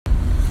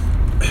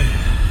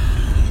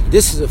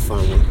This is a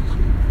fun one.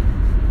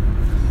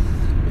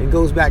 It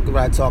goes back to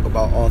what I talk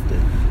about often.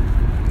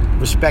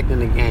 Respecting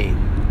the game.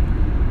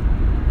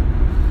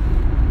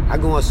 I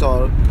go and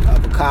saw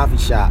a coffee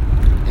shop,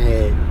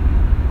 and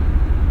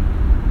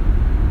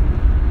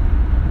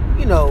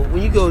you know,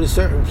 when you go to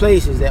certain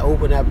places that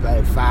open up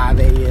at 5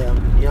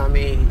 a.m., you know what I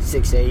mean,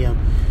 6 a.m.,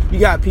 you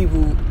got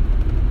people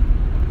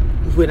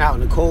who went out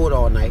in the cold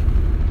all night.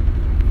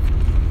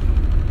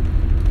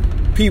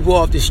 People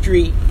off the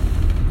street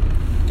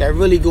that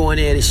really go in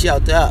there to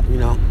shelter up, you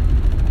know.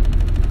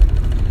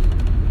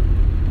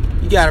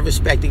 You gotta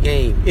respect the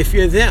game if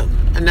you're them.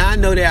 And I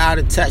know they're out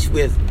of touch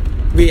with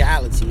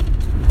reality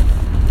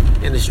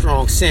in a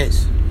strong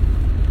sense,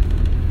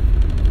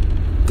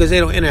 because they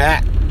don't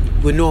interact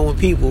with normal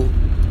people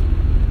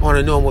on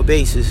a normal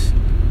basis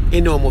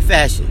in normal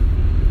fashion.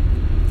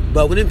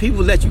 But when them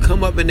people let you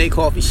come up in their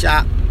coffee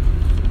shop,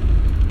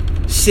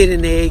 sit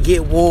in there,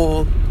 get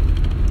warm,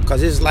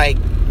 because it's like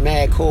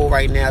mad cold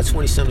right now,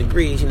 20-some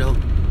degrees, you know.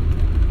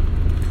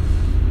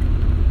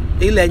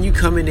 They letting you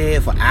come in there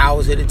for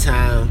hours at a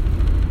time.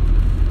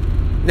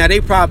 Now,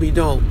 they probably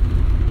don't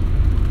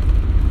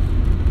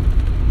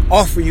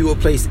offer you a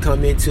place to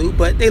come into,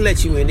 but they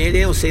let you in there.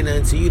 They don't say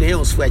nothing to you. They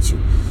don't sweat you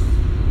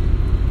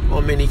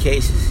on many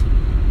cases.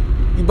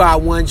 You buy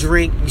one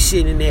drink, you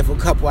sit in there for a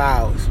couple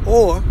hours.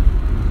 Or,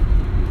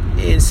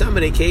 in some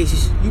of the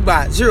cases, you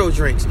buy 0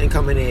 drinks and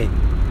come in there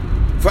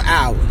for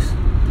hours.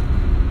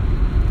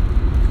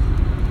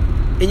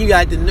 And you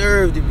got the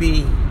nerve to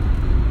be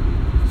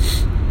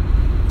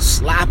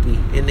sloppy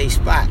in their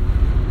spot.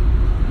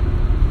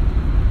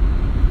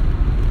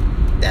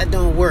 That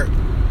don't work.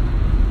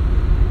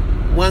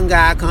 One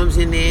guy comes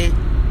in there,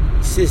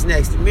 sits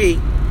next to me,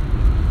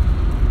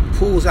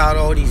 pulls out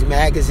all these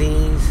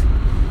magazines,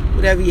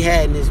 whatever he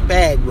had in his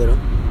bag with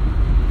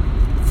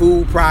him,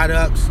 food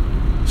products,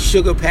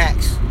 sugar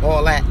packs,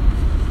 all that.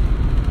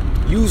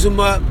 Use them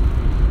up.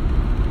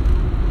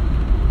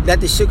 Let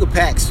the sugar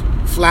packs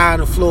fly on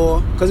the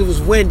floor, because it was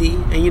windy,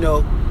 and you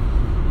know,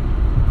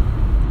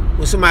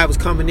 when somebody was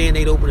coming in,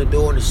 they'd open the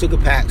door and the sugar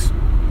packs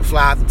would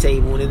fly off the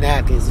table and the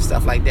napkins and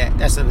stuff like that.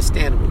 That's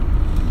understandable.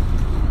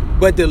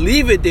 But to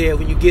leave it there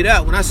when you get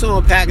up, when I saw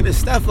him packing his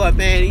stuff up,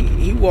 man,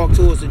 he walked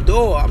towards the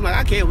door. I'm like,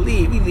 I can't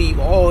believe we leave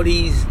all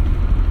these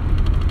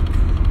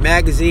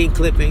magazine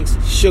clippings,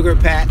 sugar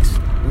packs,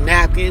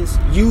 napkins,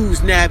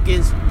 used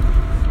napkins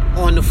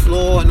on the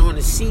floor and on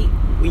the seat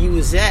where you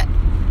was at.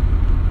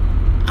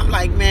 I'm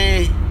like,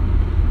 man,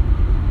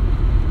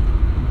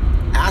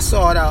 I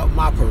saw it out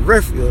my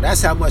peripheral.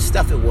 That's how much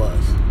stuff it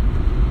was.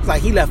 It's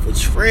like he left a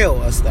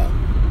trail of stuff.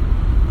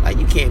 Like,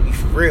 you can't be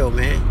for real,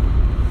 man.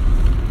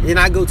 Then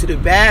I go to the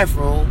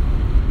bathroom,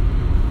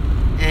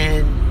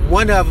 and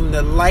one of them,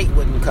 the light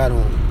wouldn't cut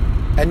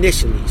on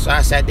initially. So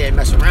I sat there and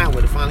messed around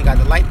with it. Finally got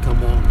the light to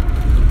come on.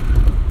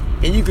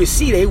 And you could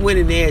see they went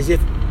in there as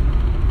if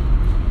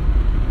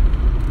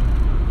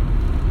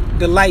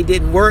the light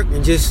didn't work,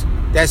 and just,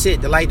 that's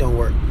it, the light don't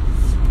work.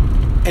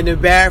 And the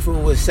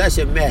bathroom was such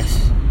a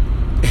mess.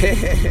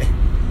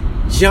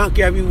 Junk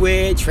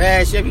everywhere,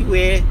 trash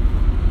everywhere.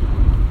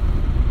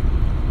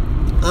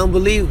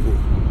 Unbelievable.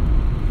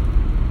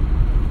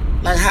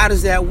 Like, how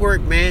does that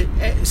work,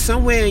 man?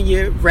 Somewhere in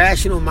your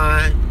rational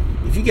mind,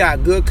 if you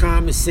got good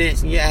common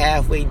sense and you're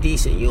halfway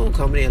decent, you don't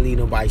come in there and leave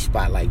nobody's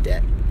spot like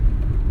that.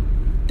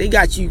 They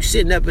got you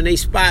sitting up in their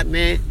spot,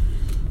 man,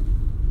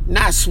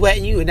 not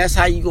sweating you, and that's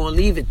how you gonna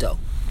leave it, though.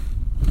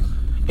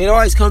 It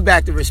always comes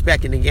back to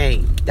respecting the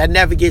game. That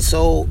never gets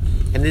old,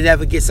 and it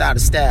never gets out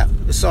of style.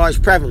 It's always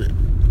prevalent.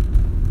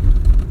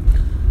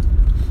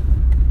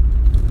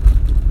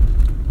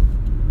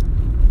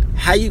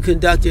 How you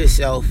conduct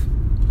yourself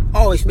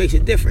always makes a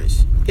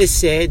difference. It's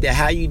said that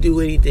how you do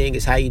anything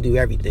is how you do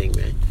everything,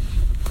 man.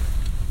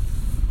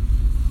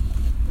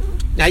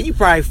 Now, you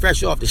probably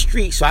fresh off the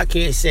street, so I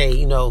can't say,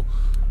 you know,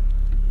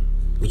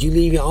 would you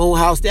leave your own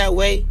house that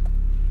way?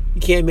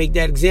 You can't make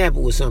that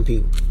example with some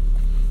people.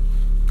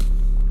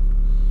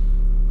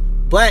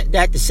 But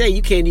that to say,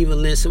 you can't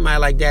even lend somebody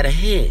like that a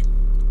hand.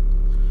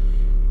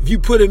 If you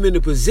put them in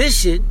a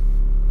position,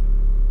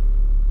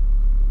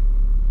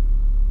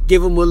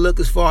 give them a look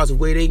as far as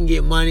where they can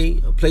get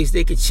money, a place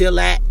they can chill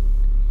at,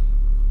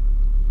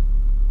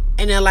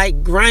 and they're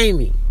like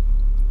grimy.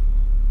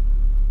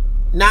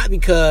 Not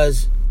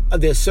because of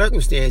their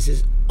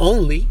circumstances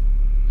only.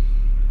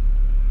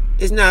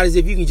 It's not as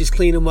if you can just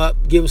clean them up,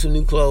 give them some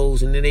new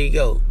clothes, and then there you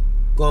go.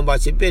 Going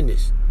about your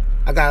business.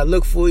 I got to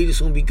look for you, this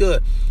is going to be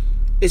good.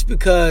 It's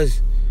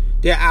because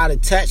they're out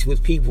of touch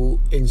with people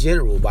in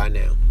general by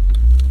now.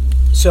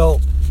 So,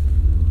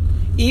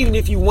 even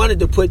if you wanted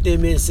to put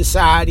them in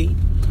society,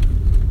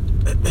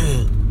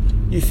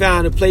 you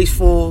found a place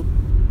for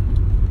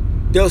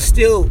them, they'll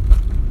still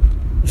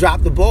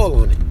drop the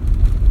ball on it.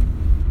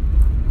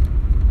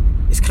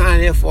 It's kind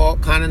of their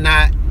fault, kind of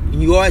not.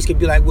 And you always could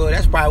be like, well,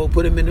 that's probably what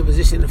put them in the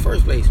position in the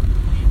first place.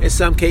 In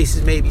some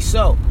cases, maybe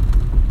so.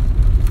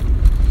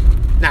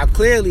 Now,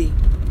 clearly,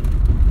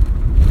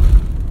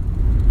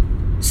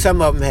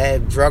 some of them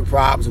have drug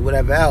problems or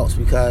whatever else,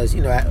 because,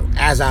 you know,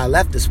 as I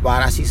left the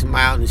spot, I see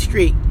somebody out in the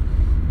street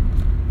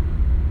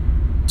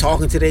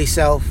talking to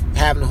themselves,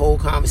 having a whole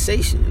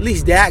conversation. At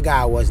least that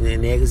guy wasn't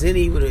in there, because then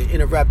he would have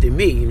interrupted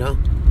me, you know.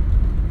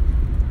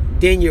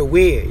 Then you're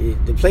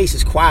weird. The place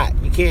is quiet.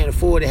 You can't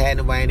afford to have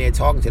nobody in there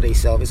talking to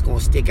themselves. It's going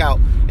to stick out,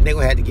 and they're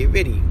going to have to get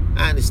rid of you.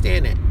 I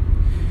understand that.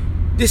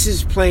 This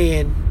is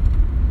playing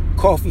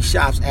coffee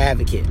shop's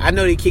advocate. I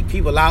know they kick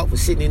people out for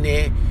sitting in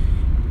there,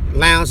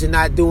 lounging,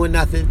 not doing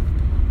nothing,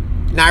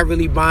 not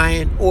really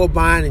buying, or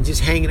buying and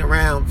just hanging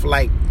around for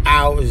like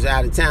hours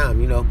out of time,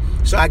 you know.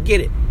 So I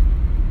get it.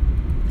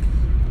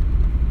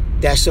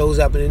 That shows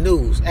up in the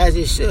news, as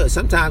it should.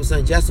 Sometimes it's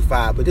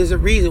unjustified, but there's a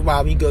reason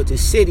why when you go to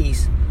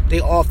cities,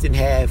 they often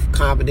have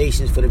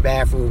combinations for the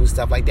bathroom and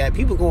stuff like that.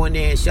 People go in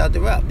there and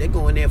shelter up. They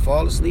go in there,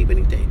 fall asleep,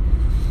 anything.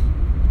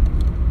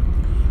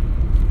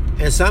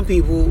 And some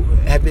people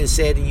have been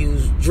said to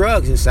use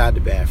drugs inside the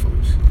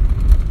bathrooms.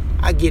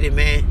 I get it,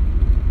 man.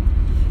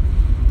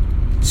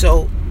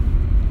 So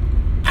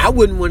I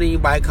wouldn't want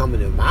anybody coming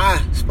to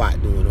my spot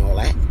doing all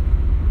that,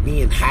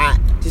 being hot,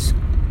 just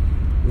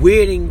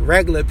weirding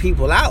regular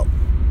people out,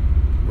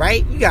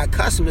 right? You got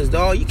customers,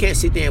 dog. You can't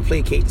sit there and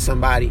placate to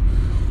somebody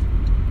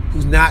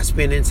who's not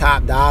spending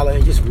top dollar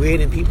and just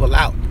weirding people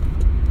out.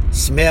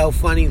 Smell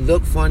funny,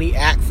 look funny,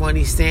 act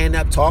funny, stand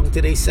up, talking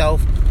to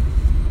themselves,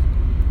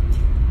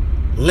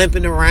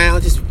 limping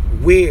around, just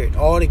weird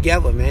all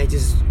together, man.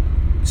 Just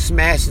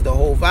smashes the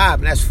whole vibe.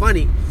 And that's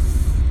funny,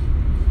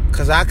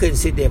 because I couldn't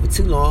sit there for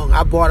too long.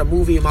 I bought a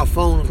movie on my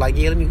phone. I was like,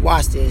 yeah, let me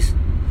watch this.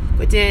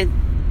 But then,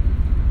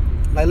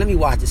 like, let me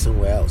watch it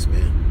somewhere else,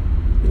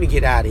 man. Let me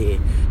get out of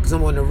here, because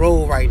I'm on the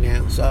road right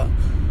now. So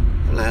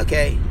I'm like,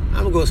 okay,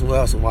 I'm going to go somewhere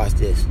else and watch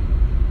this.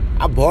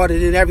 I bought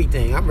it and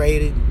everything. I'm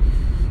ready to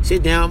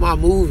sit down with my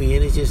movie,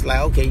 and it's just like,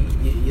 okay,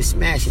 you're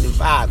smashing the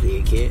vibe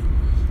here, kid.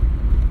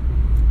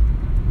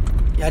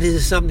 Yeah, this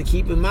is something to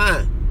keep in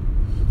mind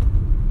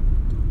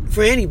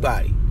for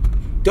anybody.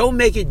 Don't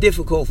make it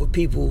difficult for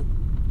people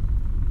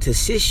to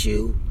assist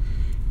you.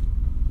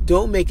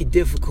 Don't make it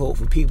difficult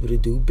for people to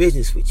do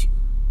business with you.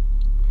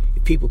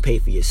 If people pay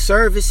for your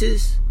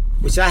services,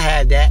 which I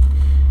had that,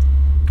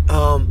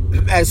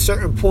 at a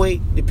certain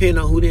point, depending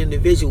on who the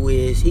individual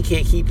is, he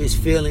can't keep his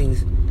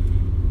feelings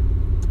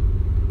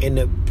and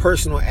the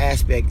personal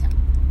aspect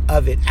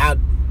of it out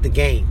the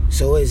game.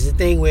 So it's a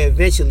thing where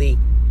eventually,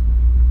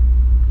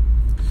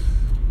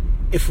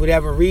 if for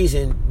whatever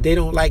reason they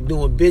don't like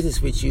doing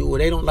business with you, or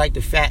they don't like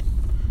the fact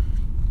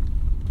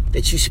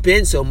that you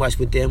spend so much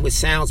with them, which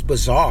sounds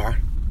bizarre,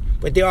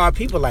 but there are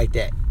people like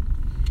that.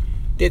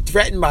 They're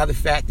threatened by the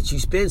fact that you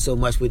spend so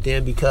much with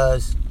them,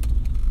 because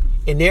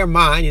in their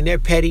mind, in their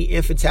petty,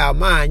 infantile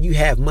mind, you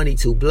have money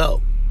to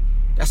blow.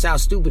 That's how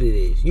stupid it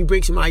is. You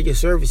bring somebody your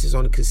services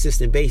on a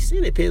consistent basis,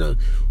 and it depends on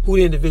who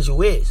the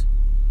individual is.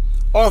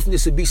 Often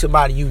this would be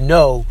somebody you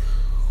know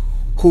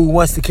who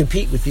wants to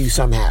compete with you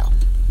somehow.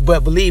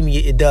 But believe me,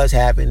 it does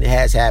happen. It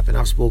has happened.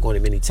 I've spoken on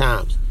it many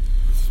times.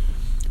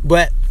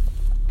 But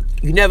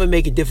you never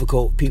make it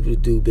difficult for people to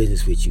do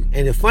business with you.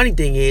 And the funny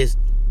thing is,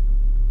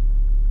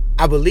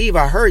 I believe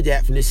I heard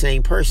that from the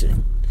same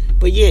person.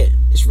 But yeah,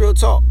 it's real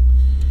talk.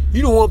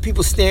 You don't want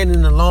people standing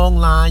in a long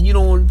line. You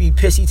don't want to be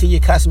pissy to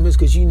your customers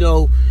because you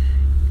know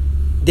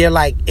they're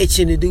like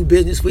itching to do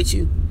business with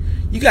you.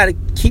 You got to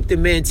keep the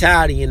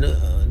mentality and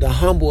the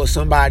humble of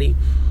somebody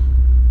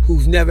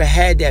who's never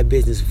had that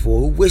business before,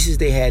 who wishes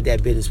they had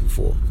that business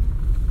before.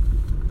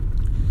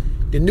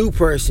 The new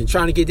person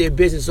trying to get their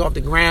business off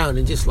the ground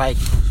and just like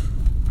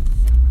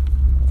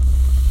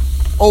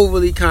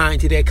overly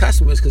kind to their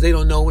customers because they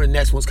don't know when the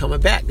next one's coming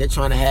back. They're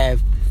trying to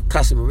have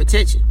customer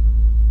retention.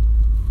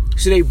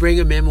 So they bring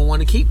them in and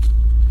want to keep them.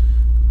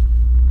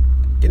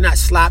 They're not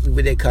sloppy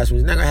with their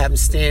customers. They're not going to have them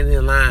standing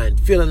in line,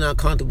 feeling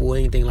uncomfortable or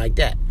anything like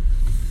that.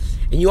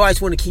 And you always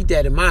want to keep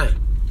that in mind.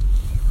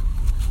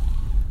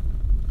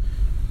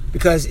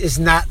 Because it's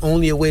not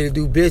only a way to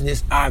do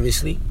business,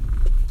 obviously.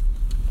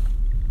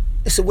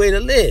 It's a way to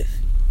live.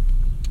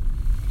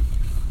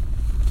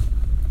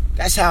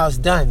 That's how it's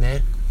done,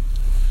 man.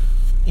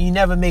 And you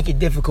never make it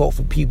difficult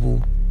for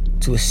people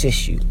to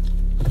assist you.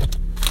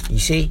 You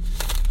see?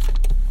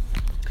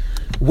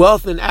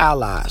 Wealth and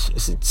allies.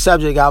 It's a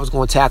subject I was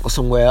going to tackle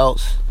somewhere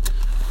else,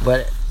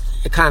 but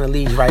it kind of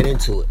leads right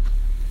into it.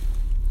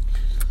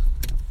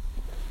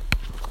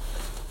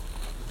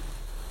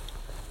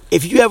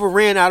 If you ever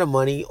ran out of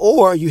money,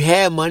 or you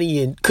had money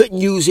and couldn't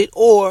use it,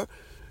 or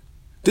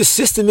the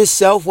system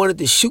itself wanted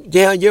to shoot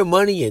down your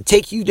money and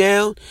take you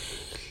down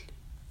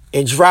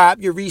and dry up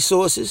your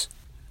resources,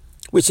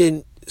 which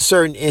in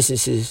certain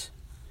instances,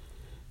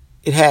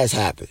 it has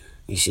happened,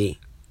 you see.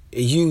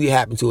 It usually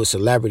happened to a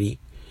celebrity.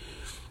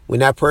 When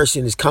that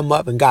person has come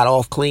up and got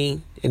off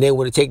clean and they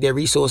want to take their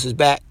resources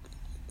back,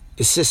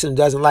 the system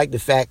doesn't like the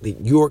fact that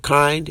your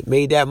kind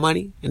made that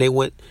money and they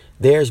want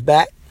theirs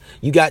back.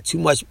 You got too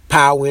much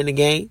power in the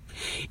game.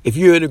 If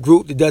you're in a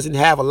group that doesn't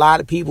have a lot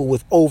of people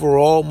with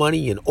overall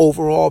money and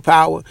overall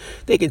power,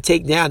 they can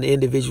take down the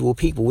individual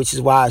people, which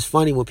is why it's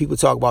funny when people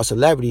talk about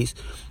celebrities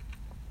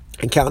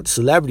and count the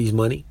celebrities'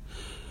 money.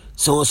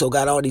 So-and-so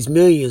got all these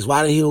millions.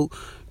 Why don't he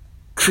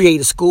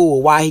create a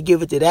school? Why he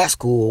give it to that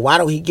school? Why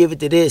don't he give it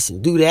to this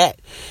and do that?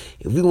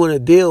 If we want to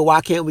build,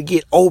 why can't we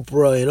get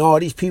Oprah and all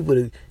these people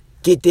to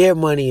get their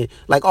money and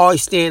like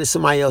always stand in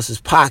somebody else's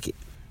pocket?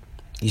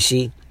 You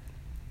see?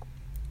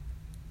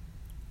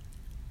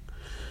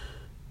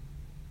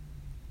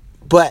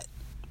 But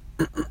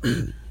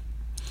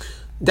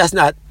that's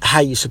not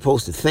how you're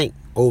supposed to think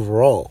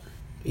overall.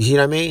 You see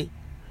what I mean?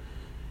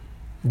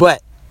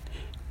 But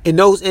in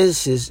those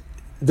instances,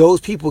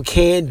 those people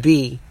can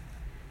be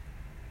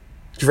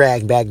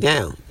dragged back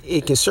down.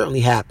 It can certainly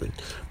happen.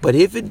 But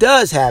if it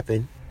does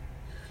happen,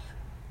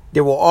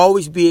 there will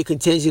always be a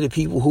contingent of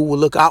people who will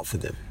look out for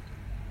them.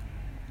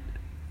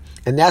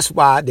 And that's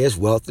why there's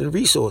wealth and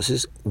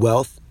resources,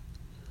 wealth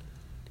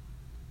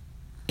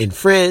and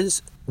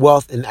friends,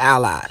 wealth and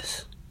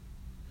allies.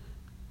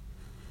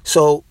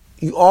 So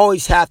you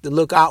always have to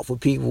look out for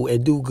people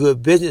and do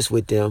good business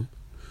with them,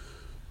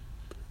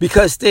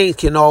 because things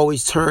can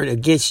always turn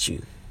against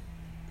you.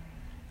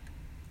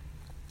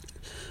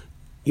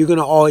 You're going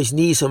to always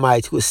need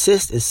somebody to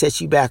assist and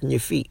set you back on your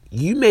feet.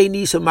 You may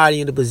need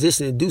somebody in a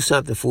position to do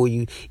something for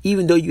you,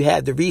 even though you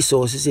have the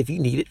resources. If you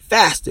need it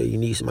faster, you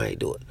need somebody to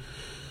do it.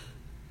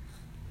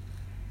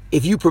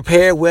 If you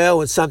prepare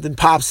well and something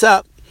pops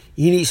up,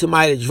 you need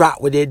somebody to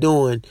drop what they're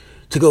doing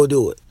to go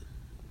do it.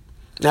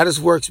 Now, this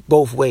works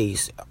both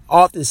ways.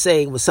 Often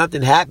saying when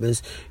something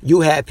happens,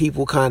 you have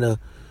people kind of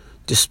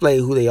display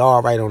who they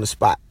are right on the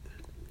spot.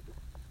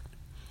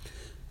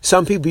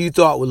 Some people you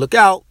thought would look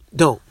out,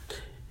 don't.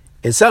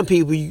 And some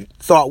people you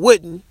thought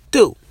wouldn't,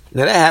 do.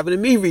 Now, that happened to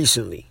me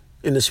recently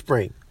in the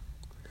spring.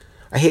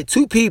 I hit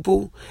 2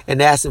 people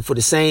and asked them for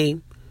the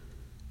same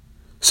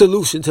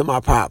solution to my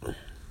problem.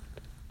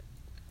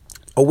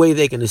 A way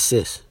they can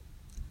assist.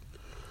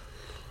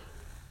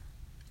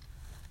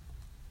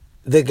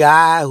 The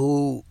guy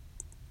who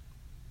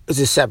is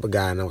a separate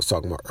guy, and I was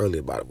talking about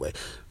earlier, by the way.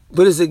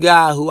 But it's a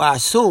guy who I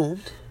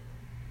assumed,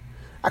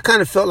 I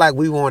kind of felt like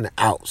we were on the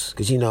outs.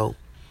 Because, you know,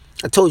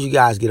 I told you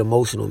guys get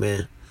emotional,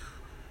 man.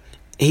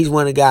 He's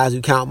one of the guys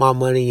who count my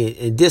money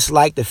and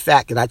dislike the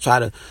fact that I try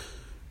to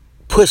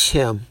push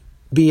him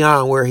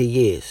beyond where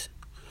he is.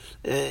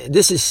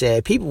 This is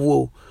sad. People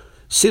will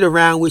sit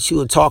around with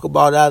you and talk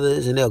about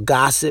others, and they'll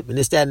gossip and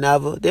this, that, and the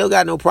other. They'll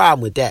got no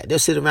problem with that. They'll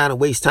sit around and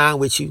waste time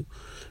with you,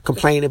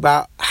 complain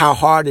about how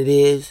hard it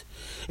is,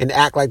 and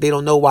act like they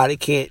don't know why they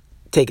can't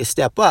take a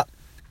step up.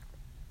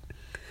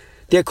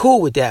 They're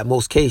cool with that in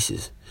most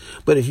cases.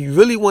 But if you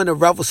really want to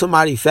ruffle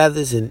somebody's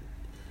feathers and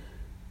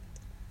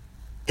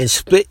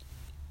split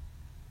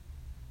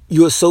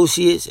your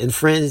associates and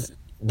friends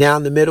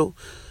down the middle,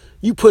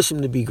 you push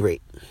them to be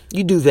great.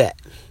 You do that.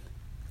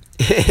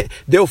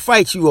 They'll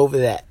fight you over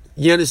that.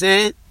 You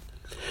understand?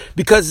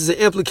 Because it's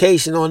an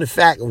implication on the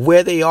fact of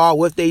where they are,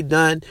 what they've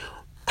done,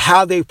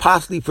 how they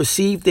possibly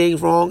perceive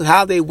things wrong,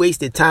 how they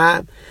wasted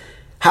time,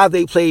 how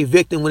they played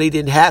victim when they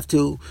didn't have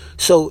to.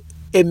 So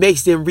it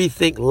makes them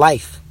rethink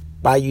life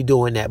by you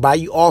doing that, by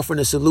you offering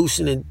a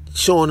solution and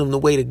showing them the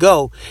way to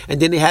go.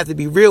 And then they have to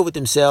be real with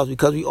themselves,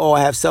 because we all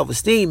have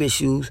self-esteem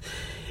issues.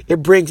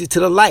 It brings it to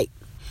the light,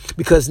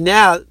 because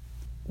now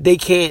they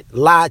can't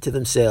lie to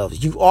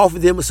themselves. You offer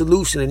them a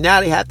solution, and now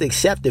they have to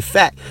accept the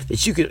fact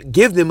that you can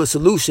give them a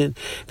solution.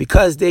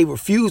 Because they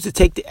refuse to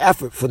take the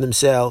effort for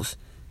themselves,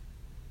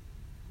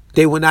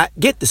 they will not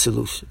get the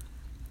solution.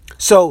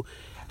 So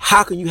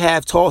how can you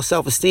have tall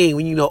self-esteem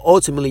when you know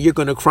ultimately you're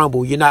going to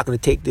crumble? You're not going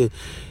to take the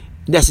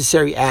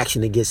necessary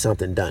action to get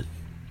something done.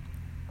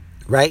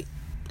 Right?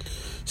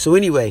 So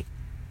anyway,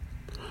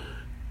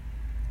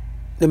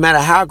 no matter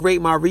how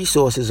great my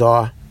resources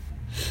are,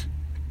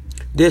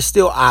 there's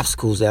still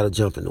obstacles that'll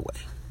jump in the way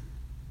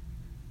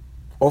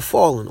or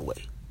fall in the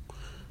way.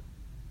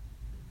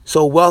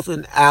 So wealth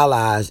and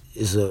allies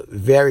is a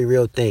very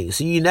real thing.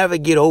 So you never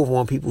get over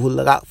on people who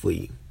look out for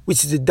you,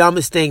 which is the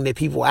dumbest thing that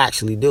people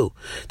actually do.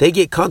 They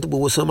get comfortable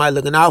with somebody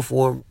looking out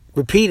for them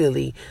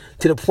repeatedly,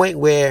 to the point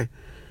where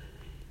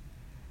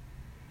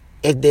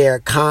if they're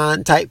a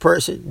con type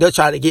person, they'll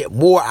try to get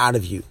more out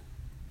of you.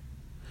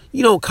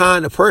 You don't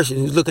con the person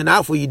who's looking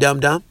out for you,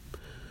 dum-dum.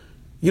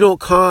 You don't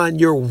con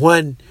your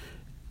one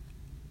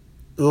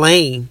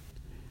lane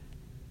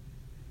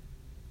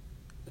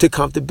to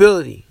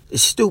comfortability.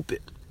 It's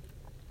stupid.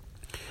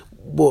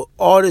 Well,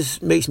 all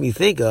this makes me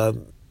think of,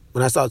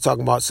 when I start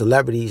talking about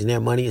celebrities and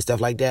their money and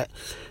stuff like that,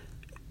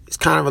 it's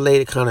kind of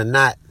related, kind of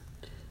not.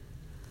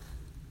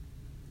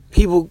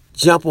 People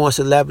jump on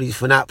celebrities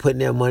for not putting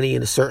their money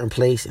in a certain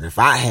place. And if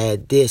I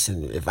had this,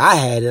 and if I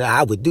had it,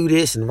 I would do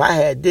this. And if I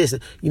had this,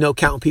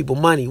 counting people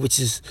money, which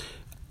is,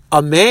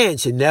 a man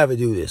should never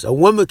do this. A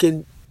woman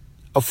can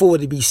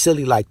afford to be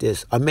silly like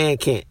this. A man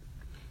can't.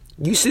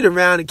 You sit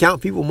around and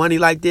count people money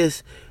like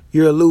this,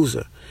 you're a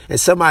loser. And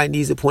somebody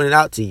needs to point it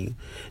out to you.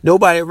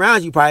 Nobody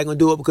around you probably going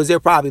to do it, because they're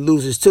probably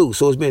losers too.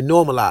 So it's been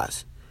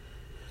normalized.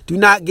 Do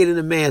not get in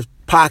a man's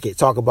pocket.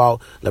 Talk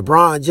about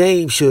LeBron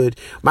James should.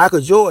 Michael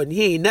Jordan,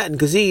 he ain't nothing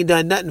because he ain't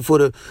done nothing for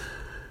the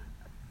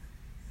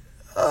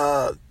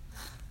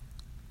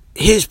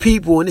his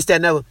people and this, that,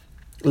 and other.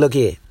 Look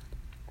here.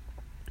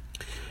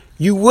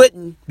 You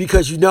wouldn't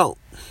because you don't.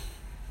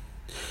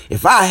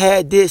 If I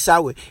had this, I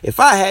would. If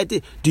I had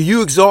this, do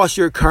you exhaust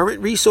your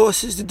current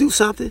resources to do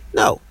something?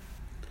 No.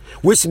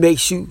 Which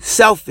makes you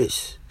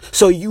selfish.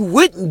 So you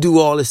wouldn't do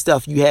all this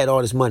stuff you had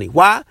all this money.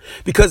 Why?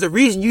 Because the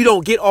reason you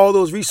don't get all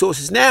those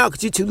resources now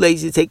because you're too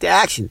lazy to take the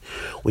action.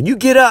 When you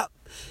get up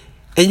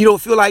and you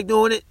don't feel like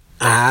doing it,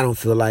 I don't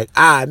feel like,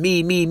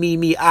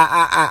 me,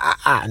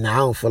 I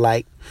don't feel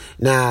like,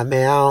 nah,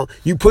 man,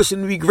 you push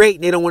them to be great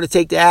and they don't want to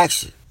take the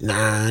action.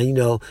 Why?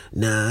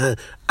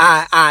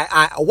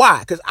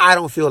 Because I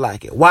don't feel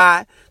like it.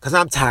 Why? Because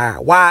I'm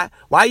tired. Why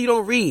you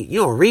don't read?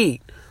 You don't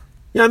read.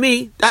 You know what I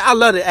mean? I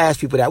love to ask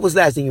people that. What's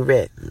the last thing you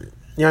read?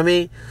 You know what I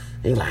mean?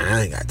 They're like,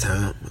 I ain't got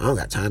time. I don't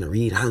got time to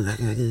read.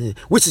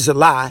 Which is a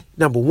lie,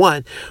 number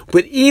one.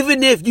 But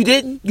even if you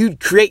didn't, you'd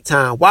create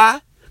time.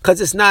 Why? Because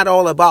it's not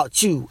all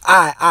about you.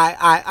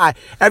 I.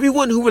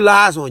 Everyone who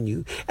relies on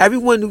you,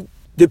 everyone who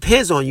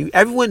depends on you,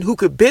 everyone who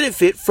could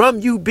benefit from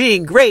you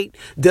being great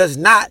does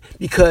not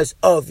because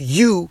of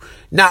you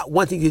not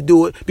wanting to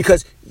do it,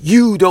 because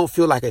you don't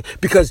feel like it,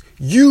 because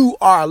you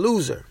are a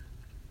loser.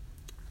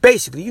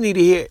 Basically, you need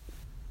to hear it.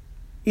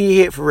 You need to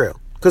hear it for real.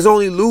 Because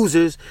only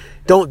losers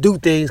don't do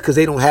things because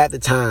they don't have the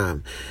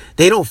time.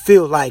 They don't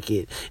feel like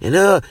it. And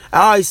I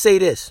always say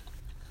this.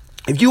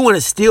 If you want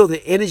to steal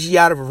the energy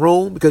out of a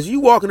room, because you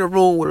walk in a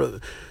room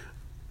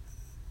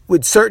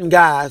with certain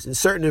guys in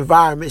certain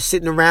environments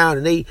sitting around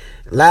and they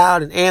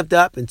loud and amped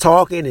up and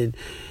talking, and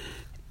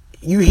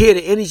you hear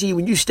the energy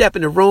when you step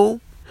in the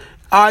room,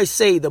 I always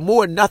say the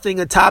more nothing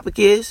a topic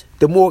is,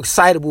 the more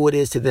excitable it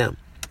is to them.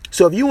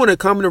 So if you want to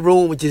come in the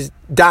room and just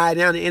die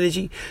down the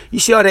energy, you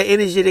see all that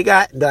energy they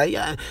got, and be like,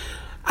 yeah,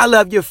 I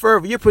love your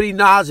fervor. You're pretty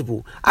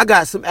knowledgeable. I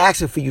got some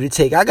action for you to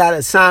take. I got an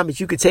assignment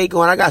you could take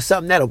on. I got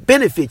something that'll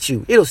benefit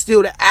you. It'll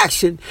steal the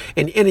action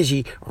and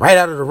energy right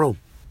out of the room.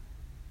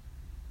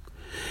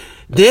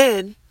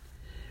 Then,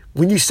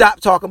 when you stop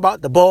talking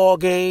about the ball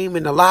game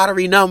and the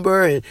lottery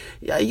number, and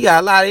you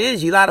got a lot of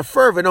energy, a lot of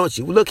fervor, don't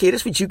you? Well, look here,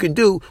 this is what you can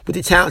do with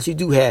the talents you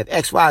do have.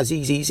 X, Y,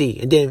 Z, Z, Z.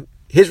 And then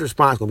his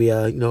response gonna be,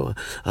 I don't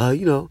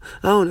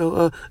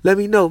know. Let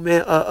me know,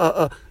 man.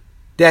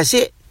 That's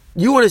it.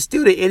 You want to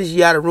steal the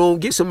energy out of the room,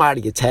 get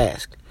somebody a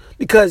task.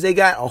 Because they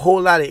got a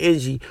whole lot of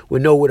energy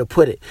with nowhere to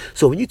put it.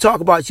 So when you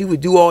talk about you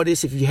would do all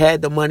this if you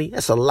had the money,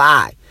 that's a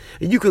lie.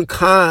 And you can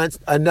con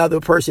another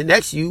person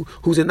next to you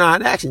who's a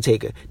non-action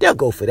taker. They'll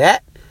go for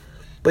that.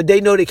 But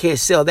they know they can't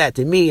sell that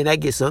to me, and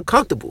that gets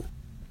uncomfortable.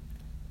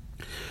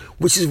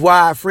 Which is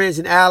why friends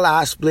and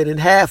allies split in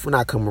half when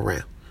I come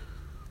around.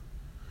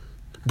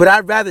 But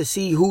I'd rather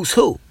see who's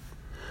who.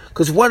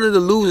 Because one of the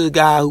loser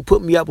guys who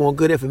put me up on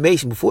good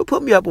information before,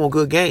 put me up on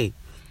good game.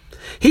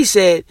 He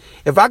said,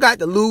 if I got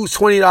to lose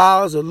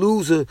 $20 or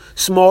lose a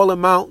small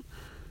amount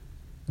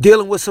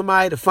dealing with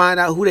somebody to find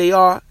out who they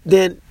are,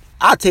 then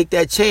I'll take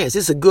that chance.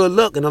 It's a good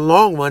look in the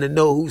long run to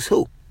know who's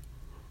who.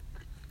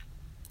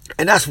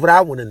 And that's what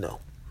I want to know.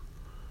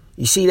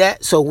 You see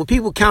that? So when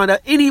people count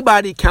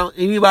anybody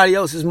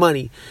else's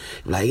money,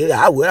 like,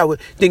 yeah, I would.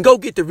 Then go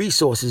get the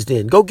resources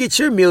then. Go get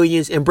your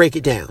millions and break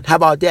it down. How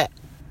about that?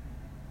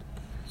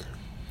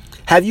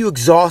 Have you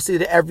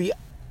exhausted every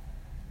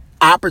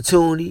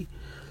opportunity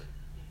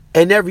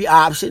and every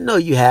option? No,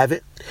 you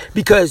haven't.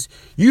 Because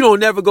you don't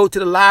never go to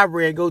the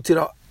library and go to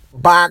the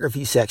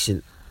biography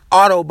section,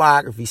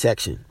 autobiography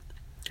section.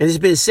 And it's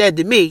been said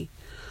to me,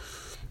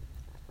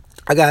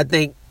 I got to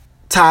thank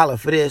Tyler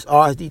for this,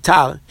 RSD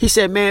Tyler. He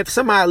said, man, if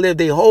somebody lived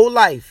their whole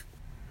life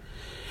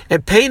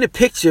and paint a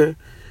picture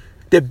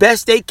the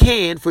best they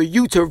can for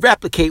you to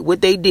replicate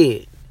what they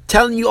did,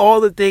 telling you all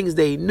the things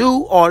they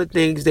knew, all the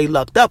things they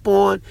lucked up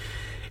on,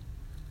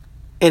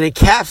 and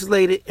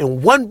encapsulated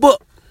in one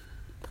book.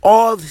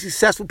 All the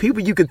successful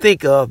people you can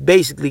think of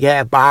basically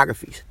have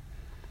biographies,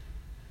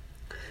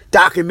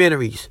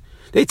 documentaries.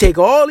 They take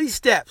all these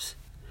steps,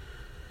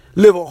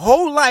 live a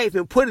whole life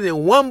and put it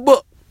in one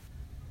book.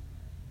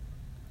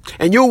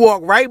 And you'll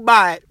walk right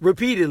by it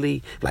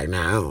repeatedly like,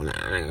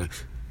 nah.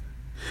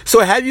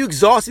 So have you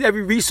exhausted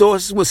every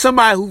resource when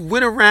somebody who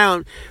went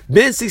around,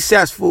 been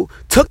successful,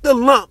 took the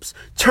lumps,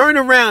 turned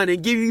around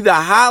and give you the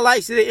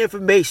highlights of the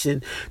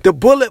information, the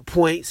bullet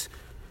points,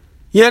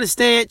 you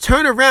understand?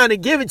 Turn around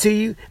and give it to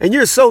you, and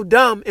you're so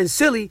dumb and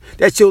silly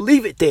that you'll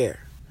leave it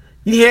there.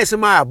 You hand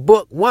somebody a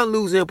book, one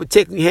loser in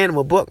particular, you hand him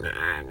a book,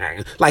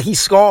 like he's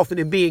scoffing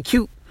and being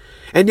cute.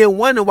 And then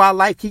wonder why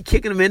life keep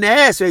kicking him in the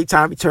ass every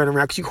time he turn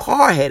around, because you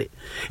hard-headed.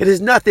 And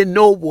there's nothing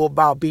noble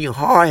about being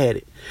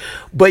hard-headed.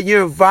 But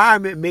your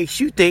environment makes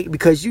you think,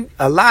 because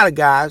a lot of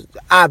guys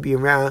I be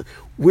around,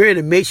 we're in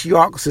a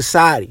matriarchal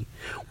society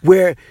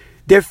where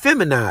they're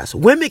feminized.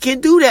 Women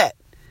can do that.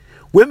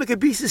 Women can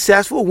be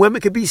successful.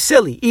 Women can be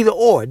silly. Either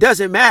or. It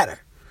doesn't matter.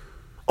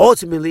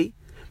 Ultimately,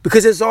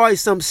 because there's always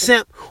some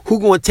simp who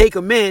going to take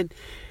them in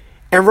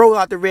and roll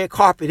out the red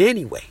carpet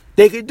anyway.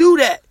 They can do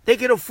that. They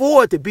can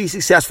afford to be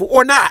successful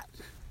or not.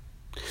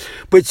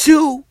 But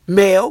you,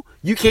 male,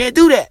 you can't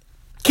do that.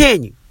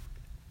 Can you?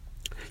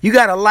 You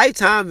got a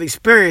lifetime of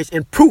experience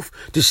and proof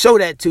to show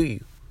that to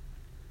you.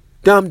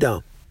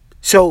 Dumb.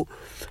 So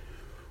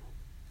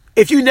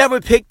if you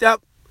never picked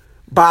up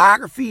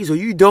biographies, or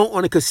you don't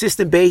on a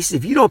consistent basis,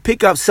 if you don't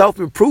pick up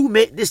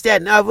self-improvement, this,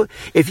 that, and other,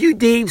 if you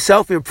deem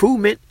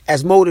self-improvement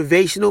as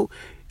motivational,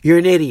 you're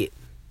an idiot.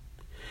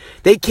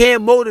 They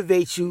can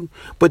motivate you,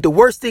 but the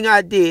worst thing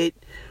I did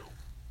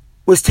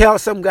was tell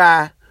some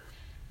guy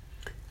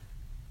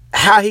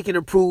how he can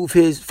improve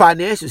his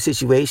financial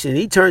situation. And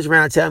he turns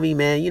around and tells me,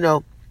 man,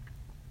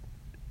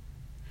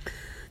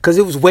 because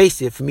it was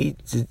wasted for me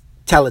to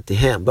tell it to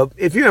him. But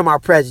if you're in my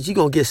presence, you're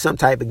going to get some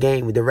type of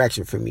game or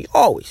direction from me,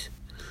 always.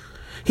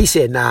 He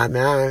said, nah,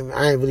 man,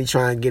 I ain't really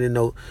trying to get into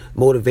no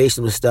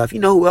motivational stuff. You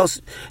know who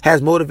else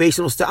has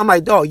motivational stuff? I'm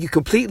like, dog, you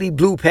completely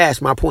blew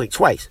past my point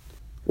twice.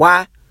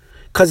 Why?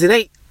 Because it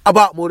ain't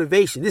about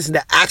motivation. This is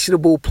the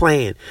actionable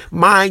plan,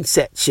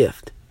 mindset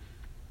shift.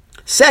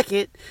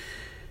 Second,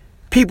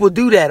 people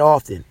do that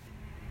often.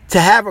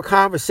 To have a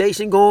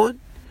conversation going,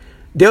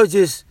 they'll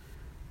just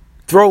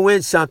throw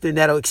in something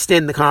that'll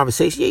extend the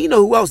conversation. Yeah, you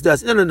know who else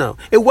does? No.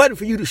 It wasn't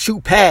for you to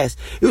shoot past.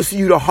 It was for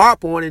you to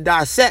harp on and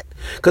dissect.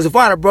 Because if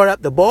I'd have brought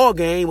up the ball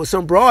game or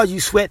some broads you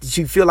sweat that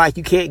you feel like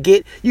you can't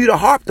get, you'd have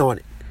harped on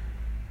it.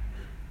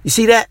 You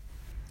see that?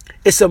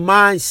 It's a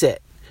mindset.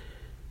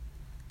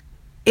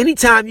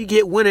 Anytime you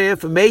get winner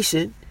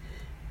information,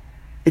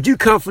 if you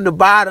come from the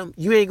bottom,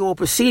 you ain't going to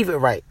perceive it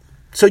right.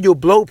 So you'll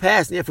blow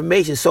past the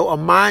information. So a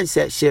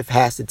mindset shift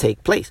has to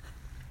take place.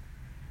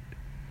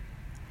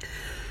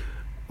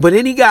 But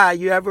any guy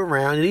you ever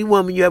around, any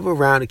woman you ever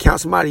around to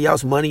count somebody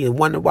else's money and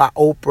wonder why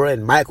Oprah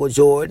and Michael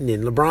Jordan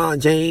and LeBron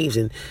James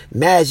and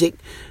Magic,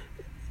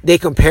 they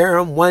compare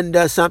them. One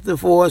does something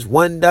for us,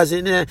 one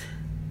doesn't.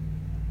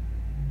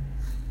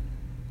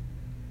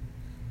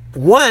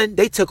 One,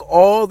 they took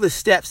all the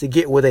steps to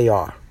get where they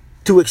are,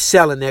 to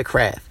excel in their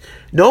craft.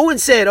 No one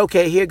said,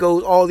 okay, here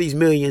goes all these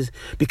millions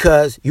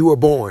because you were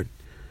born.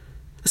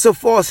 It's a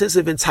false sense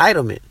of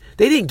entitlement.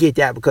 They didn't get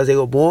that because they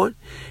were born.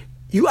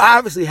 You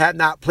obviously have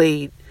not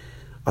played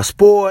a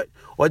sport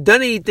or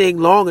done anything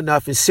long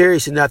enough and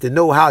serious enough to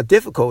know how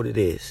difficult it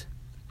is.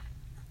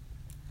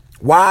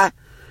 Why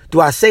do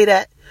I say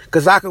that?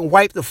 Because I can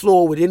wipe the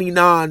floor with any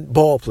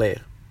non-ball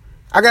player.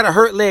 I got a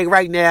hurt leg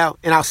right now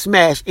and I'll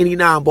smash any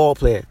non-ball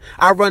player.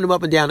 I'll run them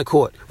up and down the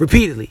court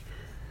repeatedly.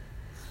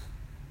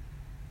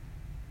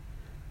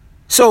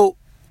 So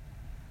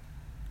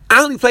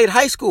I only played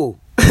high school.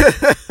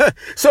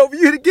 So for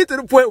you to get to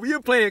the point where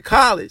you're playing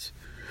college,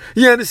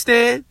 you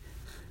understand?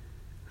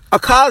 A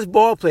college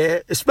ball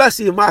player,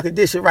 especially in my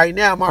condition right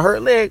now, my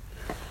hurt leg,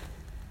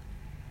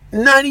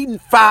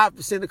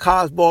 95% of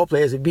college ball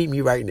players have beat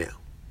me right now.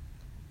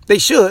 They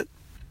should.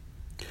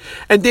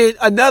 And then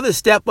another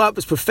step up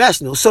is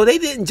professional. So they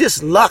didn't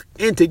just luck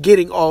into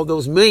getting all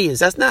those millions.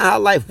 That's not how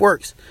life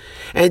works.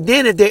 And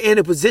then if they're in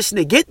a position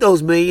to get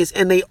those millions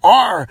and they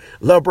are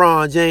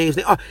LeBron James,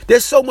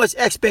 there's so much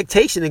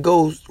expectation that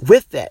goes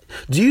with that.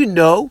 Do you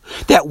know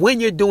that when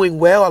you're doing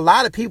well, a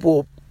lot of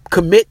people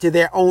commit to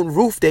their own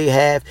roof they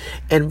have,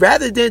 and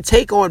rather than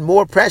take on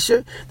more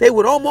pressure, they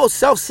would almost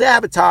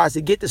self-sabotage to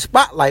get the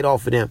spotlight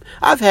off of them.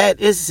 I've had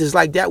instances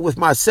like that with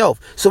myself,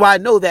 so I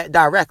know that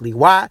directly.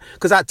 Why?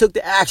 Because I took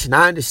the action.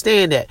 I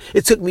understand that.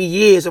 It took me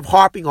years of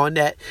harping on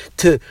that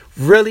to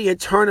really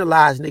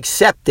internalize and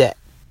accept that.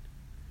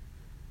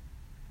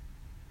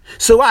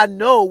 So I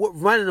know what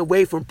running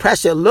away from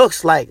pressure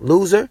looks like,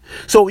 loser.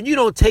 So when you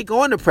don't take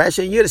on the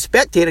pressure and you're the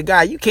spectator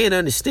guy, you can't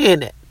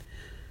understand that.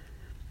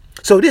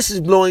 So this is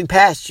blowing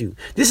past you.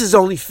 This is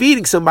only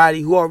feeding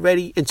somebody who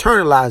already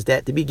internalized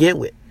that to begin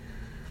with.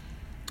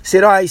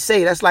 Said, all I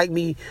say, that's like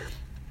me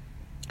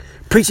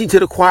preaching to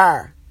the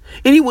choir.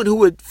 Anyone who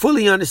would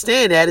fully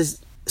understand that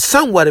is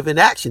somewhat of an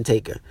action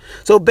taker.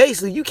 So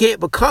basically, you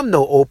can't become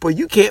no Oprah.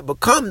 You can't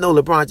become no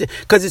LeBron James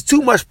because it's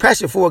too much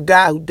pressure for a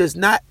guy who does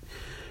not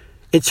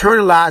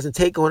internalize and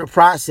take on a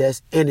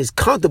process and is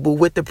comfortable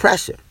with the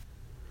pressure.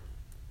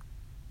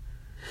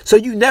 So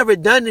you've never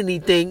done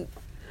anything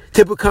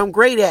to become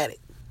great at it.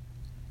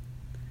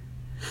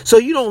 So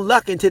you don't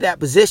luck into that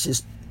position.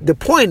 The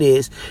point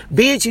is,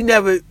 being you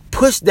never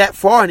pushed that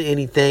far into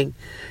anything,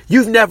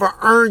 you've never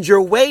earned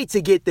your way to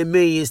get the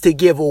millions to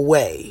give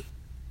away.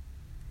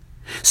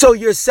 So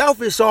you're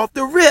selfish off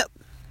the rip.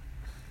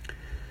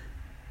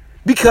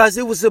 Because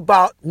it was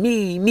about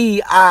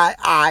me,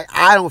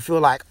 I don't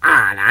feel like,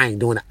 I ain't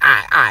doing it,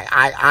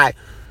 I.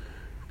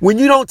 When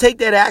you don't take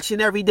that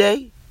action every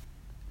day,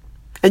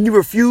 and you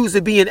refuse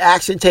to be an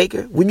action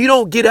taker, when you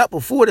don't get up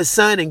before the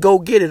sun and go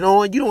get it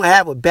on, you don't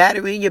have a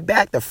battery in your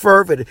back, the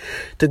fervor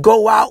to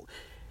go out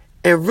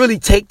and really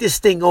take this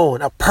thing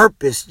on, a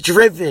purpose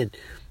driven.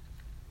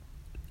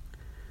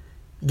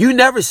 You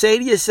never say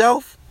to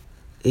yourself,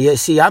 yeah,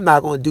 see, I'm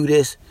not going to do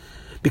this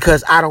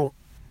because I don't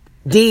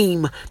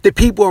deem the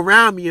people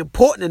around me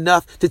important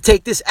enough to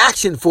take this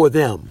action for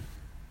them.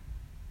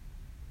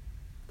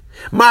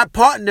 My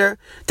partner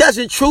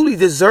doesn't truly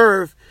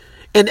deserve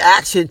an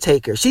action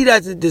taker. She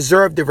doesn't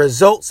deserve the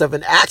results of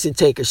an action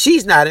taker.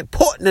 She's not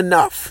important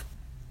enough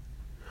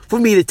for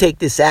me to take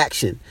this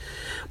action.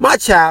 My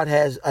child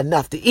has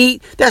enough to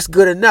eat. That's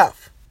good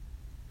enough.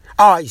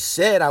 I always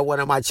said I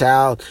wanted my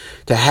child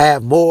to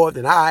have more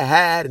than I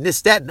had and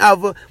this, that, and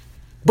other.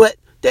 But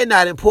they're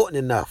not important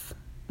enough.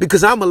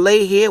 Because I'm going to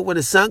lay here when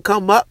the sun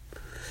come up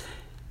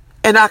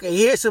and I can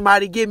hear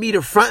somebody give me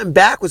the front and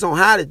backwards on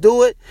how to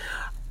do it.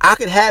 I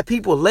could have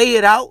people lay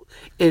it out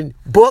in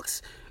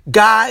books,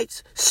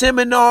 guides,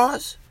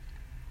 seminars,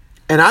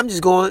 and I'm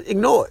just going to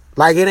ignore it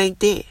like it ain't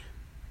there.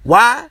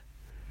 Why?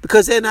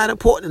 Because they're not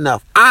important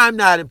enough. I'm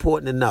not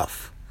important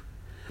enough.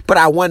 But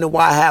I wonder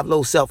why I have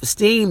low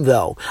self-esteem,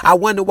 though. I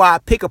wonder why I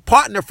pick a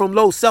partner from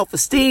low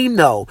self-esteem,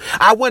 though.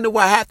 I wonder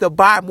why I have to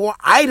buy more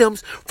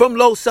items from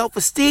low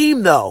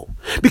self-esteem, though.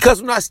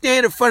 Because when I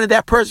stand in front of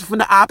that person from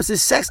the opposite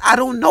sex, I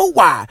don't know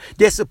why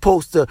they're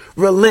supposed to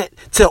relent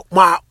to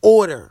my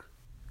order.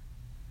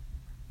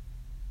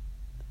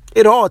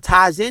 It all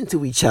ties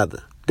into each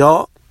other,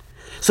 dog.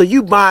 So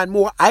you buying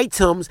more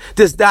items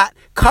does not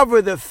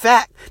cover the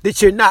fact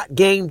that you're not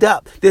gamed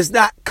up. Does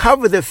not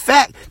cover the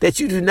fact that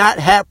you do not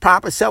have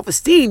proper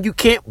self-esteem. You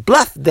can't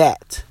bluff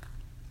that.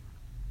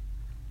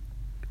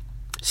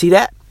 See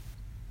that?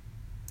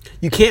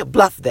 You can't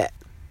bluff that.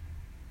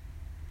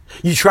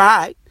 You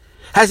tried.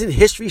 Hasn't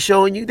history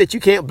shown you that you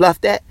can't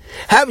bluff that?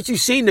 Haven't you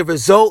seen the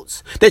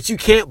results that you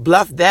can't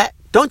bluff that?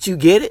 Don't you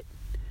get it?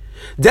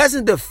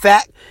 Doesn't the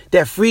fact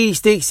that Freeze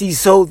thinks he's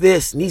so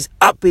this and he's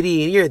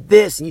uppity and you're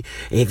this and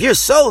if you're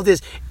so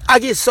this, I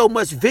get so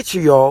much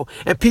vitriol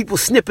and people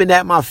snipping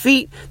at my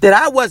feet that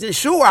I wasn't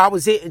sure I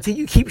was it until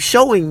you keep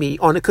showing me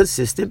on a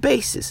consistent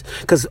basis.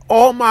 Because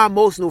all my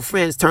emotional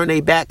friends turn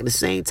their back at the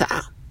same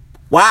time.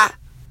 Why?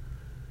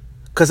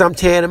 Because I'm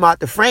tearing them out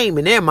the frame.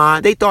 In their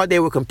mind, they thought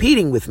they were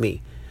competing with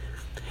me.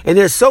 And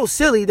they're so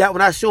silly that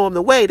when I show them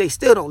the way, they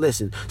still don't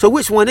listen. So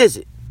which one is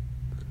it?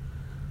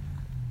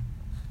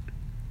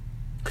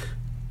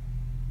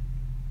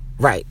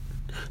 Right.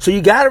 So you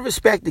got to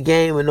respect the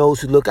game and those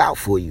who look out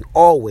for you.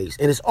 Always.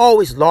 And it's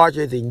always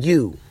larger than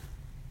you.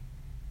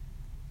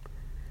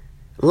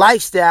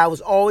 Lifestyle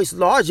is always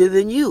larger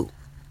than you.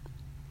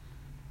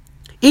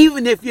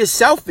 Even if you're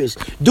selfish,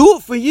 do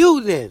it for you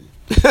then.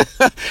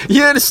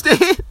 You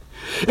understand?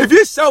 If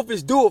you're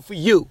selfish, do it for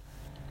you.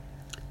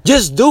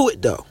 Just do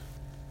it though.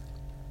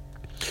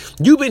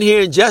 You've been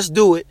hearing just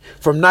do it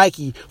from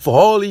Nike for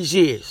all these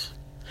years.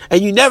 And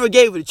you never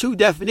gave it a true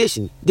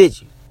definition, did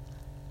you?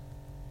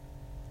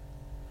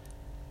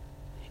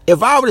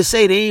 If I were to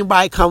say to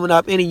anybody coming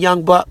up, any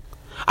young buck,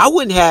 I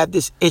wouldn't have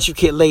this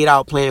intricate laid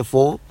out plan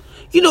for him.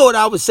 You know what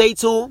I would say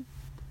to him?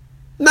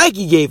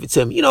 Nike gave it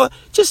to me. You know what?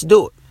 Just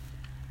do it.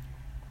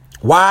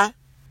 Why?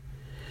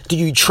 Do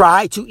you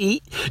try to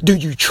eat? Do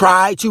you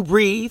try to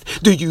breathe?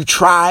 Do you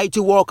try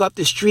to walk up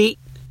the street?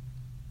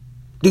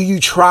 Do you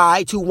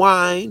try to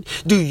whine?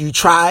 Do you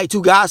try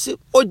to gossip?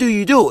 Or do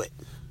you do it?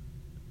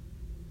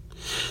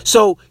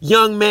 So,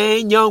 young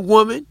man, young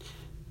woman,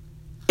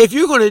 if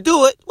you're going to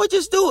do it, well,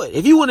 just do it.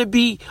 If you want to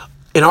be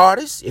an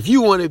artist, if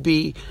you want to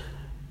be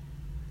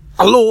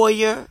a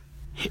lawyer,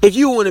 if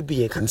you want to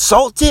be a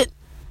consultant,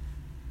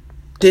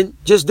 then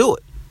just do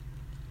it.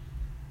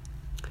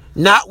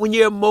 Not when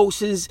your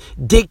emotions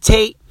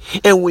dictate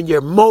and when you're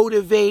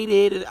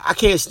motivated. I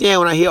can't stand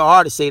when I hear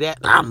artists say that.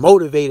 I'm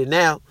motivated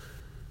now.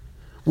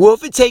 Well,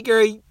 if it take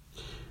every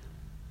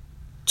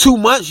 2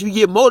 months you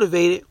get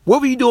motivated,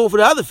 what were you doing for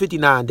the other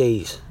 59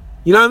 days?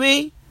 You know what I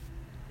mean?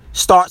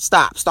 Start,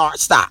 stop, start,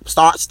 stop,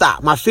 start,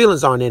 stop. My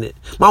feelings aren't in it.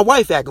 My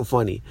wife acting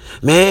funny.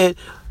 Man,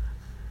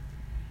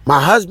 my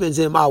husband's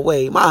in my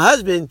way. My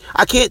husband,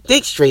 I can't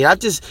think straight. I'm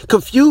just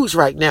confused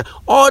right now.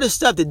 All this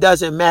stuff that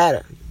doesn't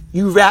matter.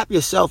 You wrap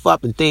yourself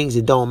up in things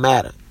that don't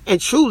matter.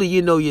 And truly,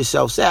 you know you're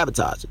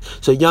self-sabotaging.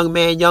 So young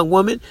man, young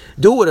woman,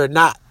 do it or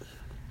not.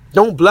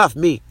 Don't bluff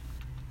me.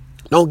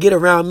 Don't get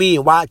around me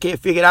and why I can't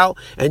figure it out.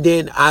 And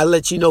then I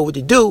let you know what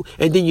to do.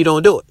 And then you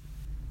don't do it.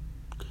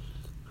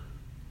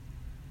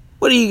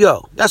 Where do you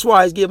go? That's why I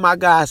always give my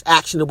guys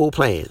actionable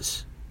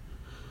plans.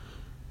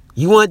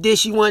 You want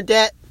this, you want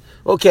that?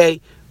 Okay.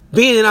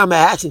 Being that I'm an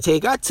action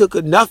taker, I took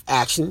enough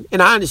action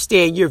and I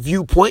understand your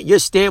viewpoint, your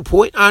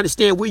standpoint. I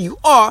understand where you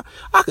are.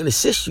 I can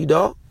assist you,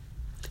 dog.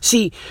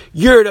 See,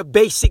 you're at a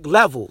basic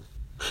level.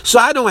 So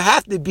I don't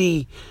have to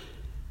be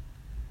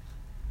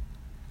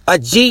a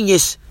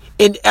genius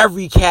in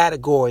every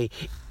category,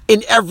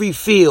 in every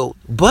field.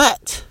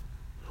 But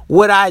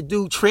what I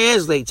do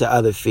translate to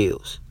other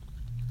fields.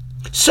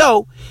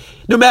 So,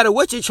 no matter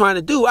what you're trying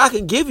to do, I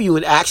can give you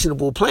an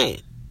actionable plan.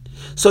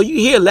 So you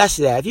hear less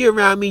of that. If you're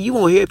around me, you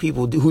won't hear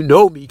people who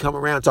know me come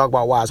around and talk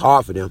about why it's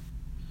hard for them.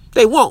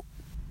 They won't.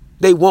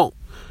 They won't.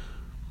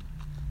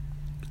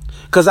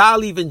 Because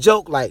I'll even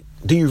joke like,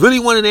 do you really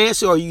want an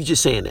answer or are you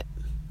just saying that?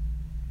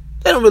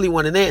 They don't really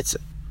want an answer.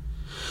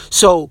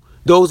 So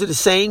those are the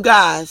same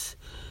guys.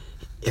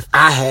 If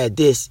I had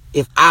this,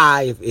 if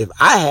I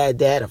had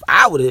that, if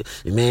I would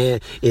have,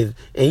 man, and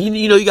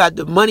you know, you got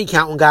the money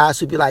counting guys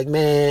who be like,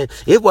 man,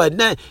 it wasn't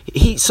that.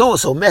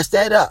 So-and-so messed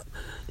that up.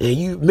 And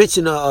you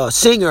mention a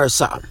singer or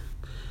something.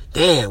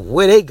 Damn,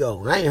 where they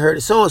go? I ain't heard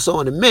of so-and-so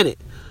in a minute.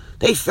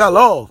 They fell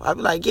off. I'd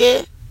be like,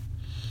 yeah,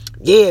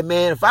 Yeah,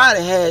 man, if I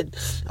had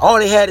all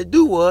they had to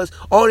do was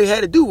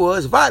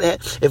if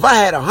I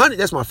had 100,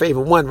 that's my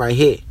favorite one right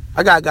here.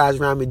 I got guys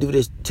around me do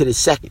this to this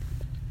second.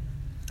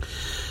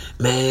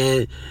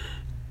 Man,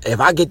 if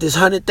I get this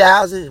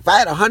 100,000, if I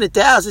had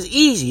 100,000, it's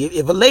easy.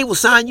 If a label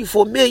sign you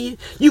for $1 million,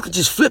 you could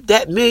just flip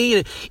that $1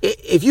 million.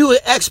 If you an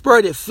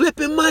expert at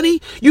flipping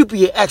money, you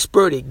be an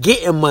expert at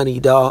getting money,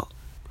 dog.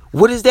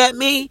 What does that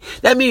mean?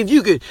 That means if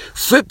you could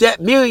flip that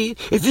 $1 million,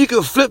 if you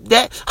could flip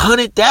that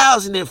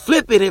 100,000 and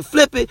flip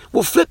it,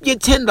 well, flip your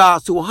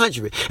 $10 to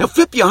 100, and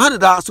flip your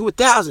 $100 to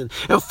 1,000,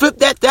 and flip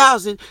that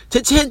 1,000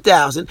 to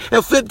 10,000,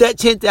 and flip that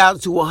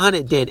 10,000 to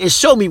 100 then, and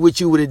show me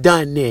what you would have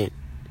done then.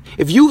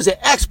 If you was an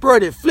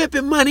expert at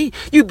flipping money,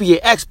 you'd be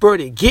an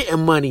expert at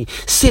getting money.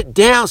 Sit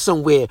down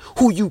somewhere.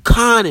 Who you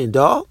conning,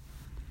 dog?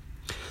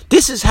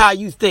 This is how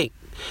you think.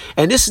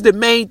 And this is the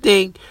main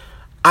thing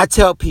I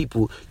tell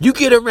people. You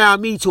get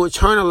around me to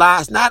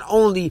internalize not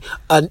only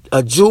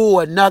a jewel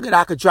or nugget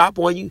I could drop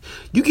on you.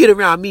 You get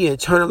around me and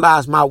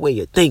internalize my way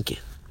of thinking.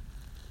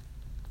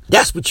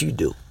 That's what you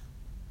do.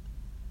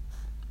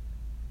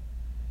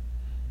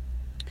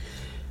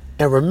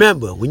 And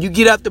remember, when you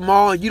get up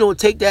tomorrow and you don't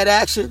take that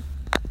action,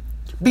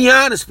 be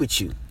honest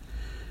with you.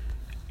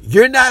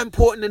 You're not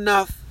important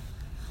enough.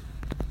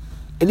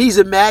 And these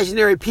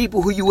imaginary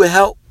people who you would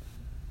help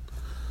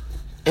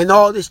and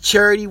all this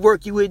charity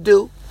work you would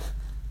do,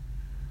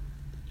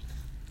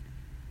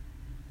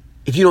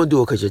 if you don't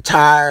do it because you're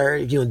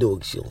tired, if you don't do it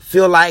because you don't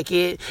feel like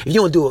it, if you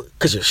don't do it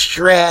because you're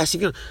stressed,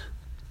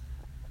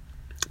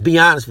 be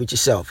honest with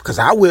yourself, because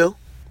I will.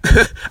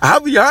 I'll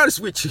be honest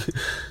with you.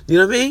 You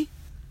know what I mean?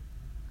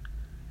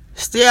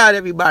 Stay out of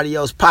everybody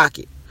else's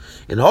pocket.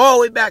 And all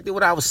the way back to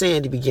what I was saying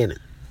at the beginning,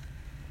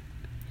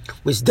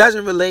 which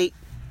doesn't relate,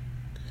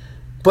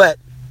 but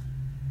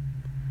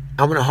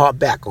I'm going to harp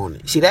back on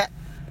it. See that?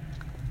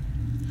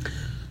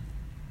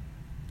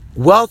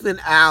 Wealth and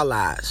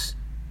allies.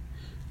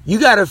 You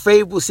got a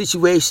favorable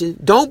situation.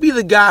 Don't be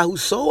the guy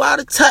who's so out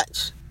of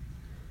touch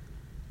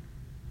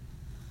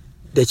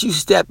that you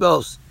step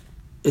else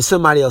in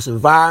somebody else's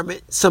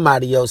environment,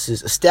 somebody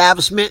else's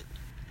establishment,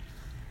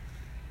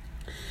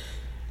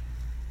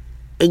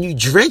 and you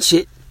drench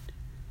it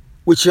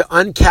with your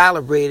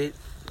uncalibrated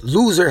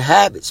loser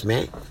habits,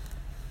 man.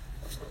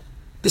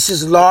 This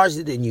is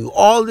larger than you.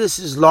 All this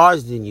is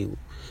larger than you.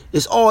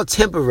 It's all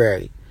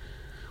temporary.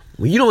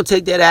 When you don't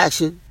take that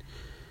action,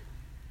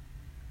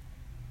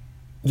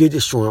 you're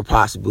destroying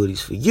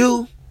possibilities for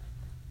you.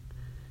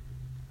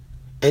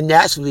 And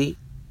naturally,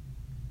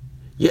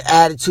 your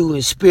attitude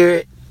and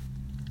spirit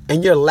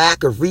and your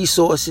lack of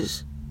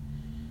resources,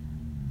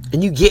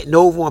 and you getting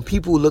over on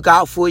people who look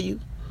out for you,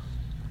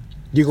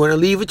 you're going to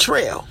leave a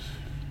trail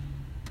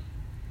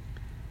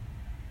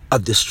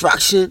of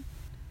destruction,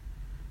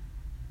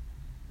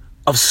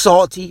 of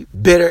salty,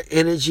 bitter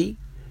energy.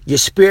 Your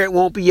spirit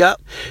won't be up.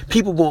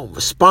 People won't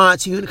respond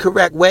to you in the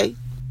correct way.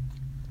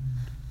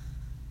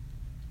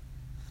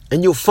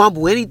 And you'll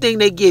fumble anything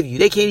they give you.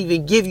 They can't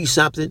even give you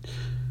something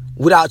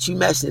without you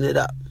messing it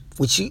up.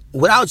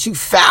 Without you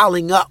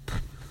fouling up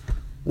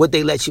what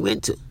they let you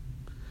into.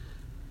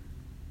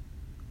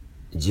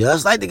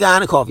 Just like the guy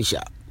in the coffee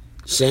shop.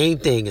 Same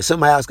thing. And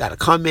somebody else got to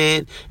come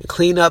in and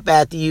clean up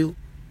after you.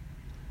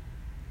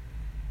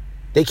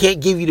 They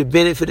can't give you the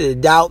benefit of the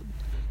doubt.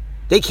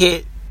 They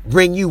can't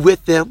bring you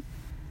with them.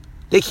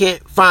 They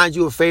can't find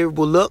you a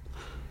favorable look.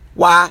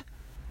 Why?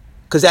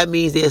 Because that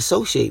means they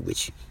associate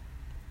with you.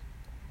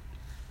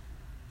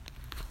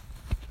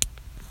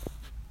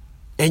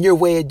 And your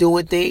way of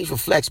doing things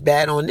reflects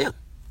bad on them.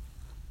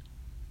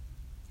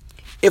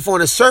 If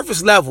on a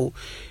surface level,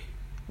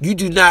 you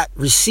do not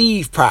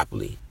receive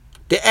properly,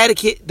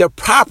 the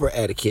proper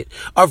etiquette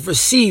of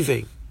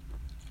receiving,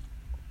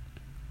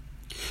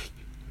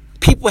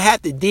 people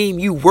have to deem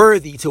you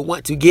worthy to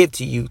want to give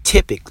to you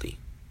typically.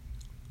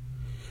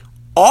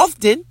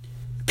 Often,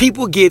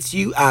 people give to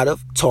you out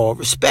of tall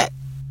respect,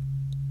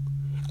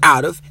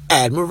 out of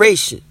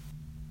admiration.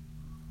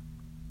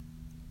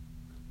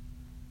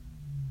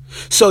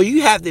 So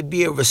you have to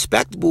be a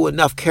respectable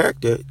enough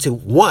character to,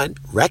 one,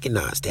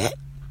 recognize that,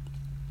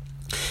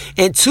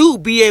 and two,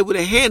 be able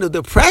to handle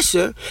the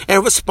pressure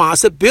and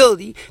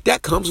responsibility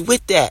that comes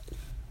with that.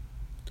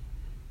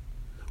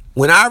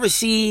 When I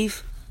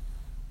receive,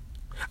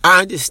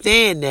 I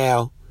understand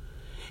now,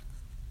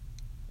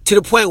 to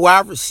the point where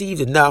I've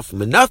received enough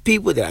from enough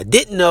people that I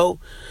didn't know,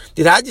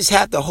 that I just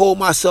have to hold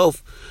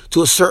myself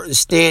to a certain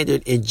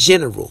standard in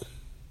general.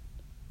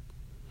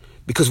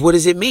 Because what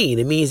does it mean?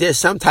 It means there's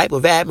some type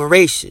of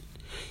admiration.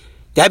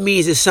 That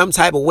means there's some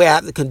type of way I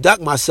have to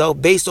conduct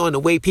myself based on the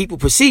way people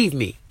perceive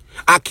me.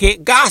 I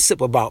can't gossip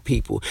about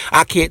people.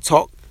 I can't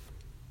talk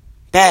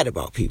bad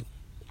about people.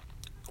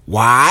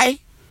 Why?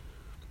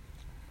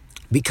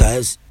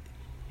 Because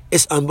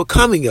it's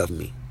unbecoming of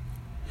me.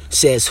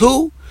 Says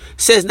who?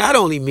 Says not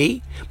only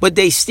me, but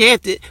they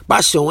stamped it by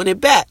showing it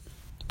back,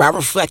 by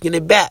reflecting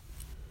it back,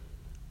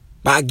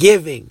 by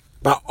giving,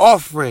 by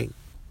offering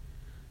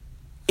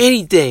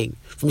anything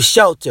from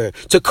shelter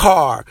to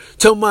car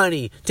to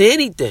money to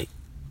anything.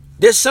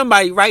 There's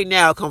somebody right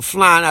now come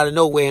flying out of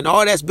nowhere, and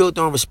all that's built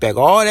on respect.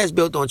 All that's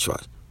built on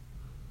trust.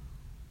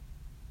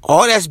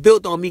 All that's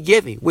built on me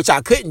giving, which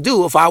I couldn't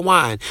do if I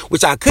whined,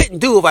 which I couldn't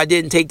do if I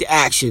didn't take the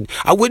action.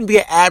 I wouldn't be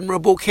an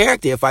admirable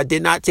character if I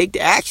did not take the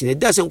action. It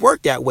doesn't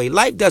work that way.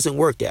 Life doesn't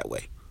work that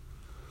way.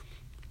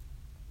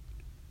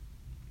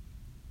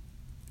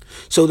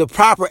 So the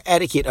proper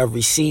etiquette of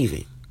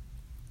receiving.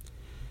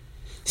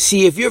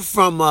 See, if you're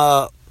from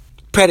a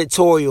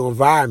predatory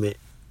environment,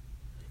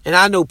 and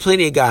I know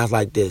plenty of guys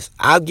like this,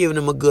 I've given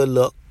them a good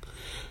look.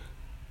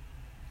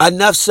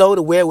 Enough so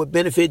to where it would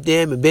benefit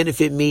them and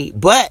benefit me.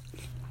 But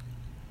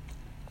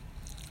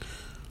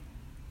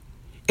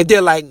if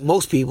they're like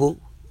most people,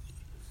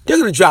 they're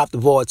going to drop the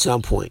ball at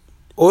some point.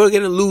 Or they're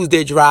going to lose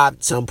their drive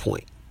at some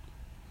point.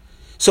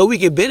 So we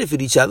can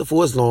benefit each other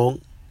for as long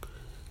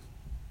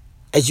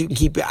as you can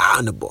keep your eye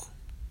on the ball.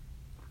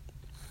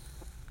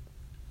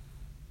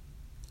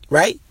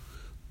 Right?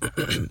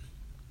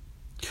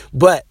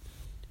 But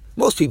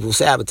most people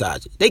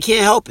sabotage it. They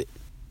can't help it.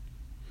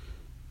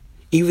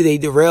 Either they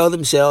derail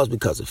themselves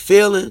because of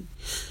feeling.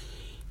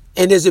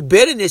 And there's a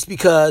bitterness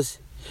because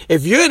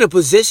if you're in a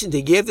position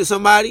to give to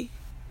somebody,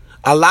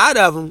 a lot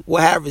of them will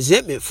have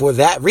resentment for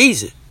that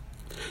reason.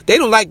 They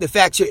don't like the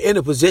fact you're in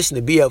a position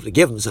to be able to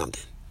give them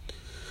something.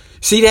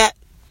 See that?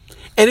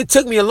 And it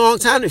took me a long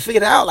time to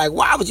figure it out. Like,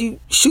 why would you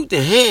shoot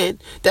the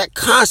hand that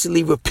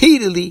constantly,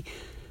 repeatedly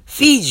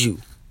feeds you,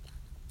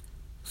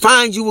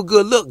 finds you a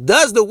good look,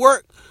 does the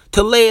work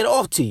to lay it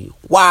off to you?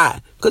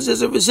 Why? Because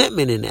there's a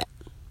resentment in that.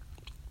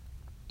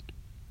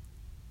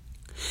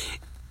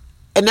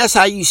 And that's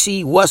how you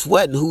see what's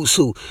what and who's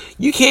who.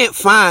 You can't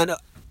find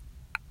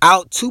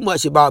out too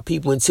much about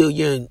people until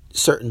you're in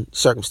certain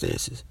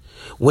circumstances.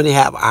 When they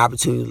have an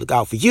opportunity to look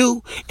out for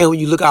you and when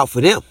you look out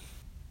for them.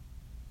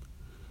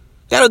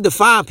 That'll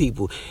define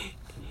people.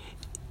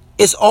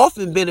 It's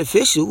often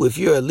beneficial if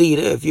you're a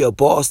leader, if you're a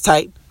boss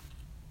type,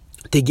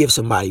 to give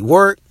somebody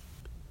work,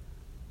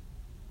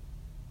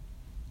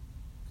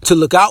 to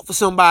look out for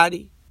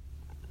somebody,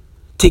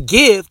 to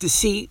give to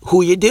see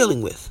who you're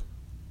dealing with.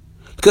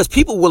 Because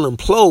people will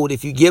implode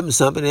if you give them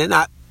something they're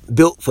not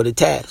built for the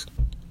task.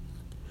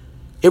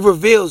 It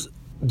reveals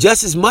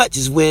just as much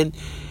as when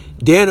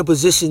they're in a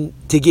position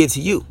to give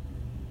to you.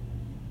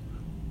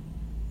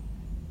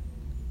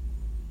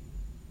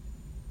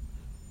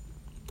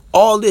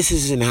 All this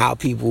is in how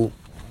people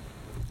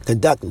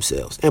conduct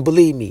themselves. And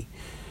believe me,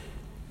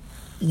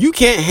 you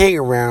can't hang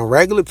around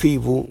regular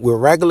people with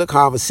regular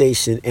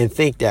conversation and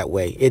think that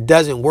way. It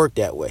doesn't work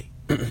that way.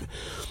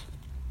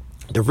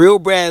 The real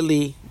Brad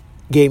Lee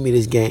gave me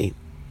this game.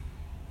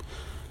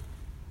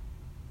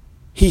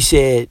 He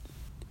said,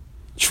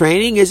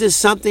 training isn't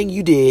something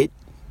you did,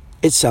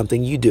 it's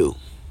something you do.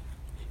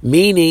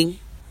 Meaning,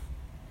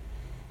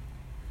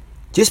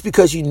 just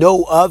because you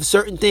know of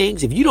certain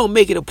things, if you don't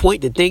make it a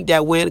point to think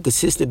that way on a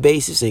consistent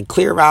basis and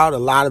clear out a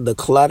lot of the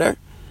clutter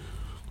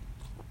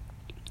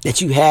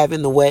that you have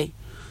in the way,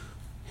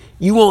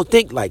 you won't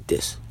think like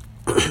this.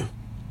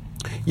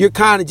 You're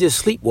kind of just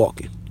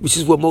sleepwalking, which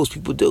is what most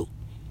people do.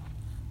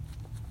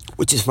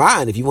 Which is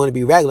fine if you want to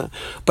be regular.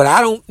 But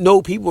I don't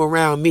know people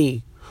around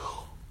me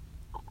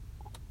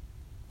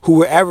who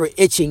were ever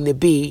itching to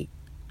be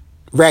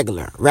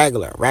regular.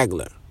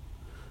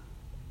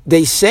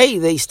 They say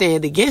they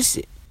stand against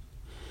it.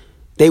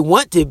 They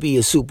want to be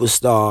a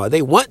superstar.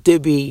 They want to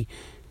be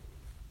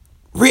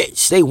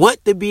rich. They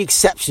want to be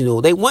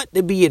exceptional. They want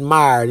to be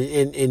admired.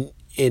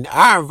 In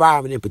our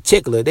environment in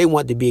particular, they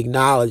want to be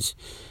acknowledged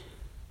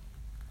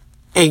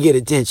and get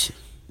attention.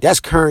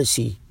 That's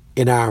currency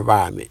in our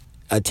environment,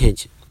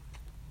 attention.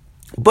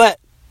 But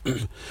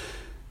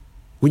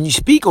when you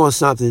speak on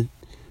something,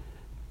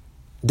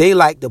 they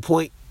like to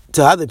point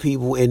to other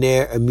people in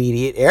their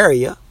immediate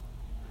area,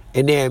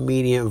 in their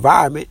immediate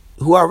environment,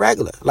 who are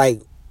regular.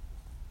 Like,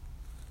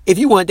 if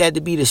you want that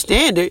to be the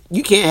standard,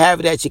 you can't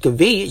have it at your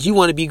convenience. You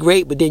want to be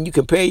great, but then you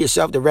compare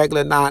yourself to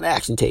regular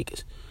non-action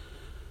takers.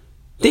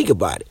 Think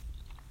about it.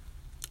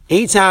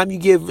 Anytime you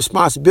give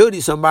responsibility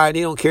to somebody,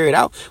 they don't carry it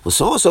out. Well,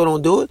 so-and-so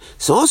don't do it.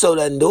 So-and-so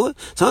doesn't do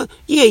it.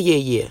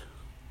 Yeah.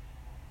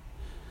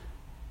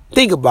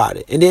 Think about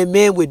it. And then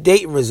men with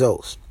dating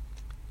results.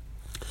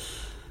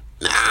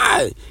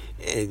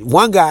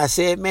 One guy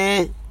said,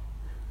 man,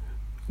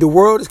 the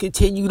world has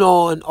continued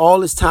on all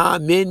this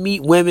time. Men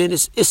meet women.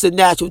 It's a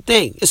natural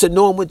thing. It's a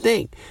normal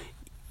thing.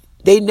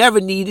 They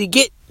never need to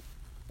get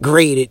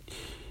graded,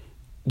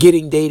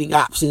 getting dating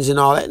options and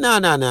all that.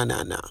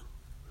 No.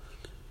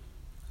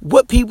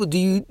 What people do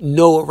you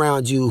know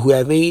around you who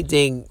have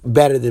anything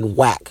better than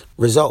whack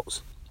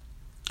results?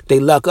 They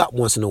luck up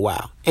once in a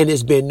while. And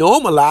it's been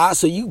normalized,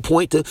 so you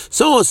point to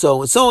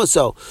so-and-so and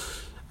so-and-so.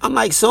 I'm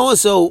like,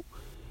 so-and-so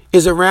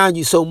is around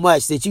you so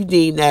much that you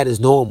deem that as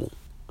normal.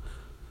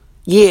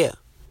 Yeah.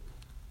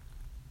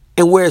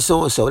 And where's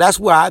so-and-so? That's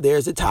why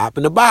there's the top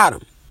and the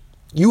bottom.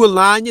 You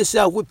align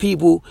yourself with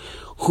people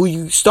who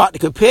you start to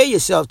compare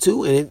yourself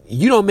to, and if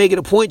you don't make it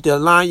a point to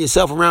align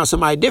yourself around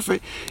somebody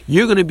different,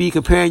 you're going to be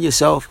comparing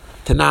yourself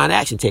to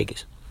non-action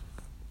takers.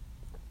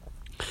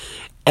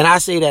 And I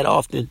say that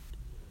often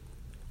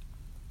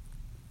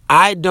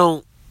I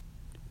don't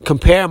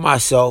compare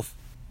myself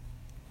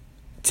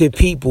to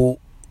people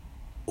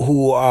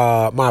who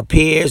are my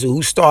peers or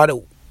who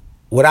started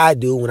what I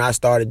do when I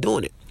started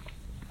doing it.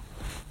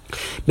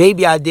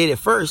 Maybe I did it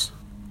first.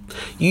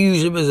 You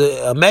use them as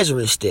a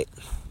measuring stick.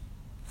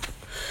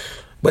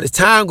 But as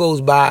time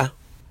goes by,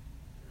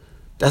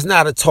 that's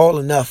not a tall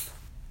enough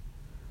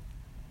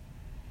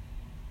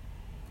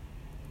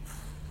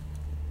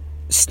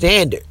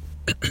standard.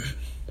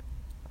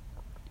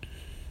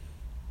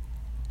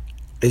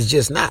 It's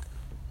just not.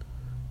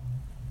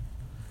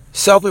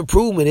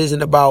 Self-improvement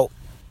isn't about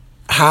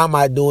how am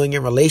I doing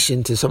in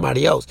relation to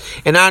somebody else.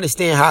 And I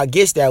understand how it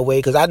gets that way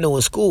because I know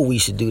in school we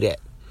should do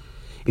that.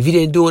 If you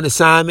didn't do an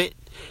assignment,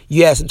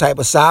 you had some type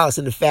of solace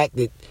in the fact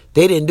that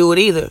they didn't do it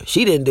either.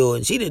 She didn't do it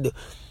and she didn't do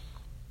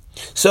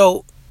it.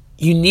 So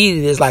you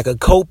need it as like a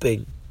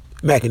coping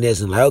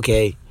mechanism. Like,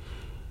 okay,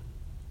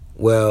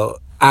 well,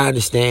 I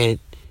understand.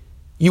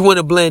 You want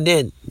to blend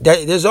in.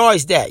 There's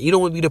always that. You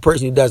don't want to be the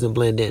person who doesn't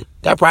blend in.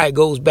 That probably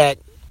goes back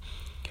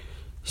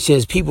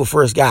since people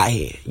first got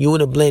here. You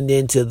want to blend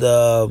into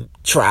the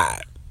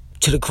tribe,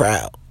 to the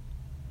crowd.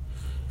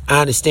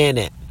 I understand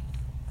that.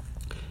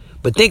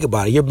 But think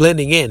about it. You're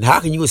blending in. How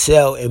can you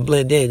excel and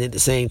blend in at the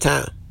same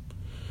time?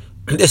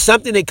 There's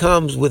something that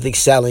comes with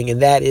excelling,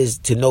 and that is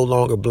to no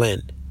longer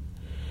blend.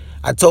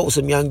 I told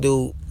some young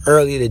dude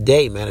earlier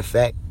today, matter of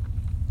fact,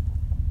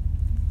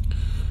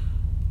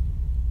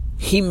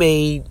 he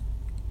made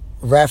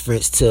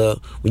reference to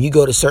when you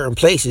go to certain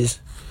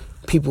places,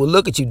 people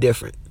look at you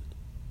different.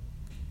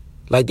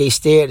 Like they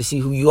stare to see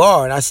who you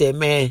are. And I said,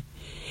 man,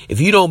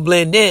 if you don't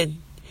blend in,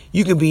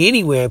 you can be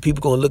anywhere and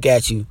people going to look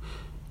at you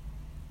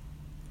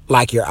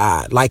like you're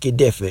odd, like you're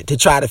different, to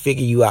try to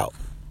figure you out.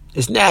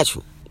 It's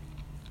natural.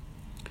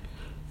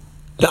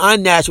 The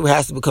unnatural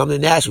has to become the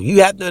natural.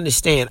 You have to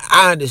understand.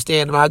 I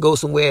understand when I go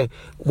somewhere,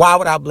 why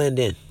would I blend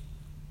in?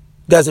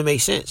 Doesn't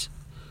make sense.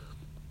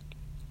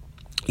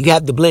 You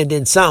have to blend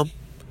in some.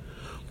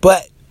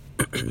 But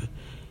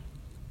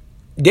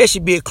there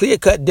should be a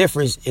clear-cut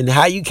difference in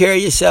how you carry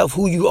yourself,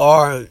 who you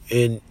are,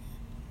 and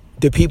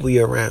the people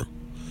you're around.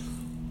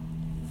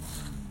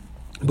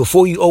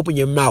 Before you open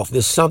your mouth,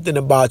 there's something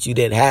about you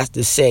that has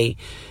to say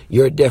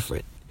you're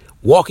different.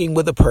 Walking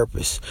with a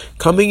purpose.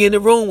 Coming in the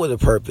room with a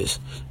purpose.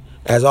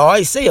 As I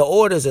always say, an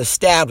order is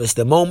established.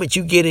 The moment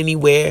you get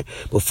anywhere,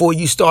 before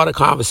you start a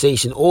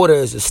conversation, order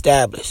is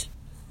established.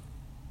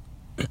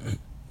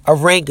 A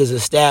rank is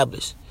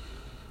established.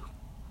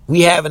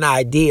 We have an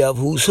idea of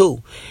who's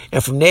who.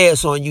 And from there,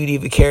 it's on you to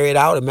either carry it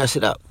out or mess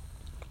it up.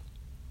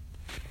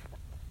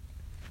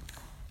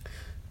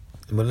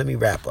 But let me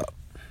wrap up.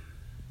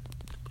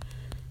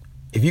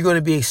 If you're going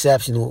to be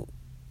exceptional,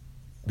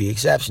 be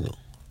exceptional.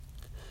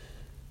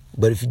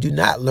 But if you do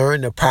not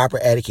learn the proper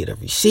etiquette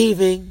of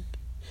receiving,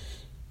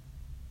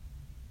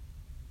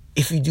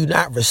 if you do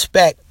not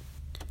respect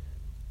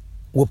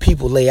what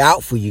people lay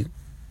out for you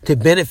to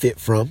benefit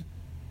from,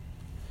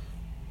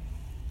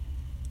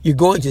 you're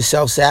going to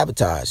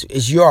self-sabotage.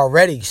 You're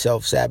already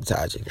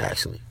self-sabotaging,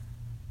 actually.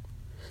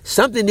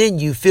 Something in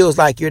you feels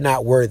like you're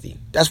not worthy.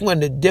 That's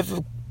one of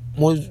the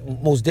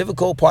most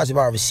difficult parts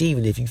about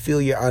receiving, if you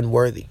feel you're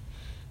unworthy.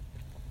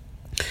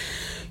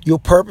 You'll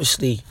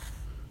purposely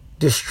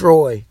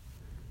destroy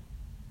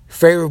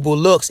favorable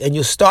looks, and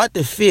you'll start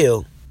to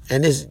feel,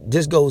 and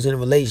this goes into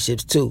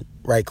relationships too,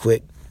 right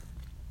quick.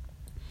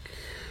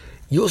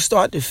 You'll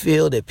start to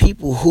feel that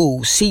people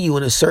who see you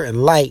in a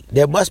certain light,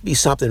 there must be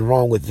something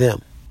wrong with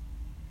them.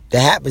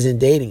 That happens in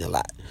dating a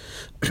lot.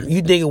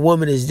 You think a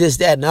woman is this,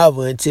 that, and the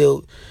other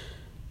until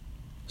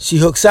she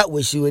hooks up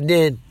with you, and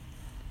then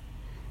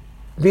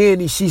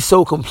being she's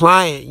so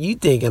compliant, you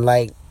thinking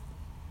like,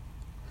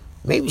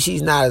 maybe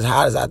she's not as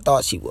hot as I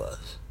thought she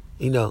was.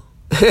 You know?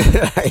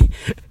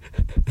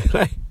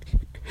 like,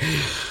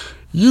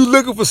 you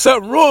looking for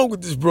something wrong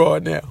with this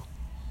broad now.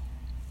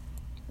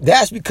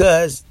 That's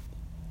because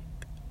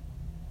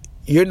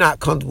you're not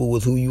comfortable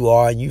with who you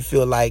are, and you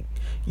feel like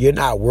you're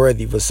not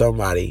worthy for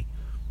somebody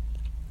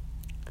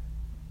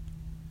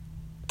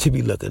to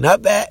be looking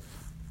up at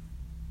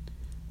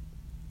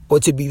or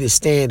to be the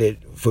standard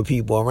for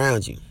people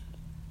around you.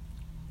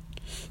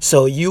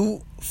 So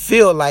you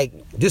feel like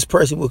this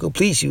person will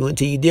complete you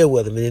until you deal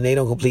with them, and then they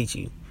don't complete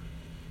you.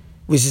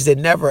 Which is a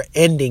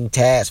never-ending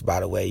task,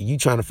 by the way. You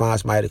trying to find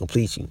somebody to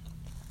complete you.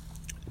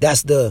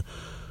 That's the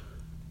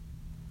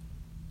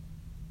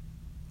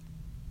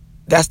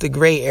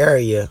gray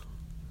area,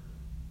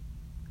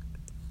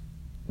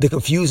 the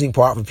confusing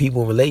part for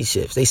people in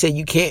relationships. They say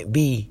you can't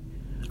be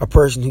a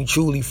person who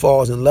truly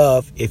falls in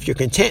love if you're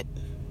content.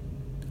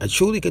 A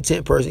truly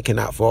content person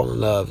cannot fall in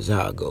love, is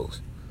how it goes.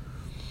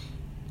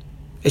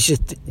 It's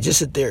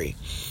just a theory.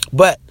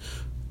 But,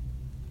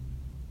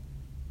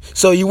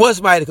 so you want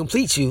somebody to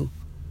complete you,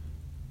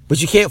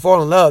 but you can't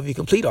fall in love, you're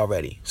complete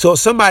already. So if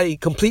somebody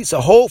completes a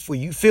hole for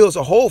you, fills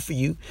a hole for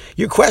you,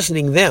 you're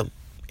questioning them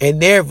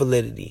and their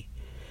validity.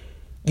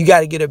 You got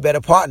to get a better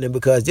partner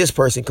because this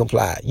person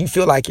complied. You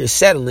feel like you're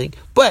settling,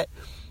 but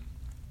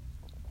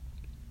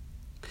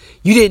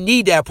you didn't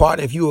need that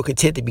partner if you were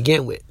content to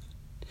begin with.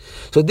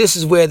 So this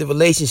is where the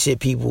relationship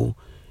people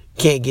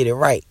can't get it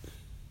right.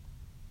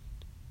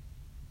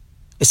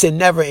 It's a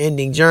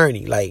never-ending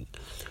journey. Like,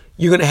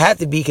 you're going to have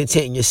to be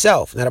content in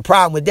yourself. Now, the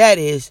problem with that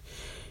is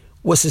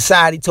what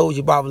society told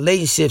you about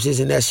relationships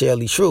isn't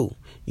necessarily true.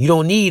 You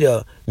don't need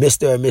a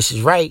Mr. or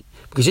Mrs. Right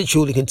because you're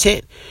truly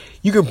content.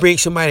 You can bring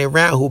somebody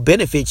around who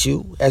benefits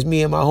you. As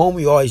me and my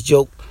homie always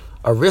joke,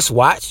 a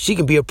wristwatch. She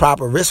can be a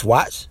proper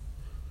wristwatch.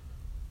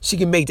 She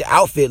can make the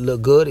outfit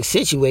look good,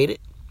 accentuate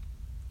it.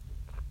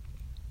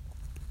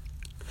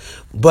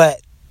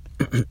 But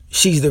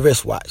she's the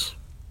wristwatch.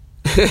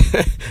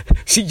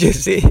 She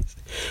just is.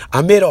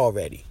 I'm it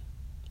already.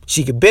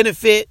 She can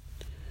benefit,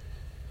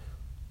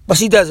 but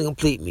she doesn't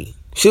complete me.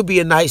 She'll be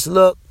a nice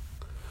look.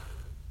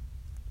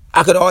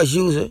 I could always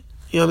use her.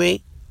 You know what I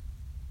mean?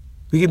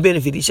 We can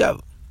benefit each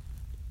other.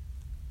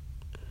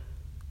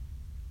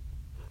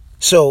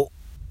 So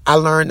I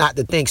learned not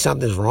to think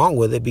something's wrong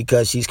with it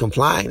because she's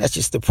complying. That's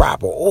just the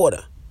proper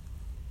order.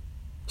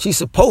 She's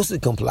supposed to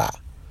comply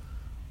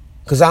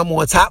because I'm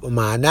on top of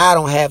mine. Now I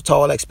don't have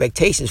tall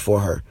expectations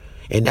for her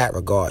in that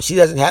regard. She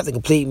doesn't have to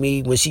complete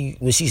me. When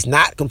she's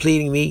not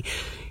completing me,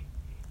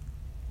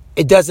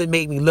 it doesn't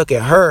make me look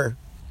at her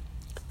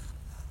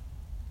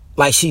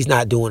like she's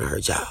not doing her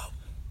job.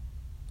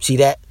 See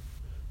that?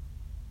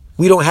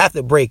 We don't have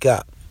to break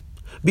up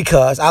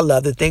because I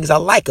love the things I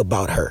like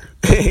about her.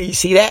 You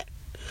see that?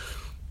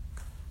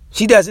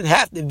 She doesn't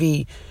have to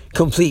be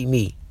complete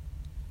me.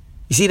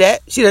 You see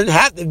that? She doesn't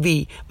have to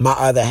be my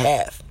other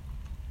half.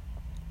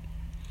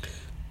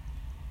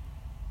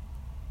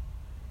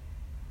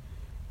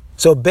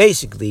 So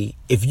basically,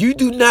 if you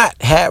do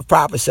not have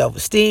proper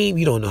self-esteem,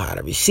 you don't know how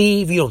to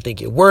receive, you don't think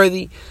you're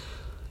worthy,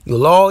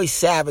 you'll always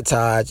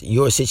sabotage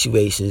your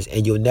situations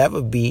and you'll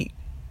never be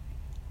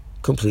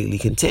completely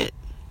content.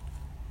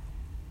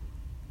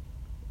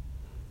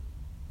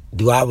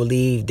 Do I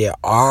believe there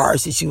are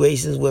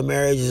situations where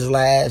marriages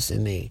last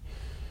and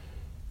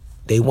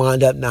they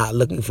wind up not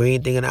looking for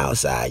anything on the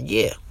outside?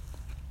 Yeah.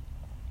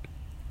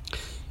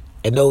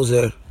 And those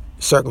are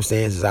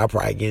circumstances I'll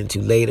probably get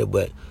into later,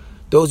 but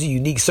those are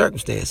unique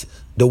circumstances,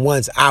 the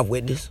ones I've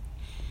witnessed.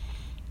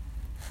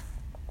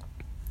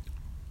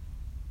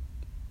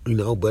 You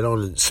know, but on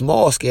a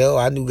small scale,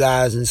 I knew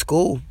guys in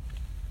school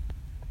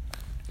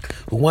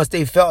who once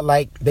they felt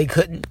like they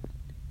couldn't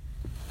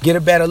get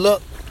a better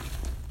look,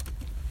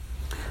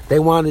 they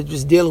wanted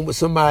just dealing with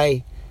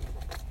somebody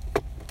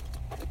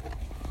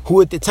who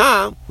at the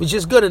time was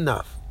just good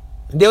enough.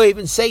 And they'll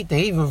even say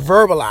things, even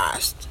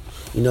verbalized.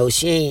 You know,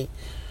 she ain't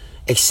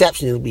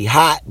exceptionally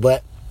hot,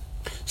 but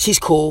she's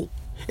cool.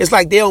 It's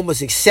like they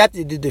almost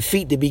accepted the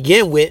defeat to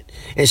begin with,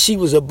 and she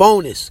was a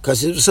bonus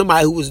because it was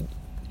somebody who was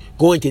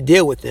going to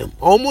deal with them.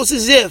 Almost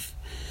as if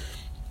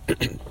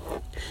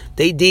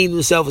they deemed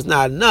themselves as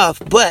not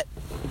enough, but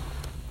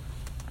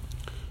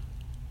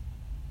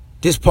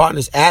this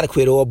partner's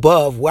adequate or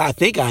above where I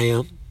think I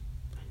am.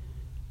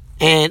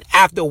 And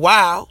after a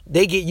while,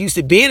 they get used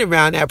to being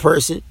around that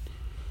person,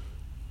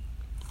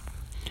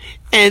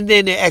 and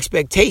then their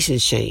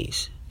expectations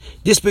change.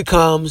 This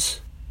becomes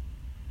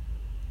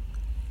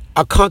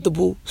a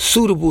comfortable,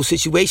 suitable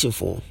situation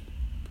for them.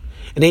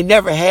 And they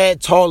never had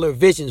taller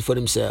visions for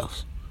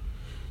themselves.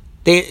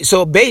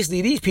 So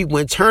basically, these people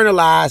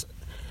internalize,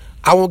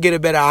 I won't get a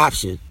better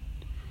option.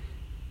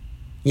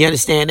 You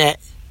understand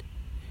that?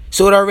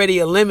 So it already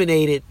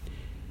eliminated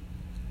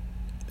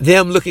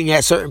them looking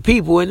at certain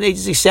people, and they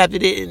just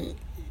accepted it,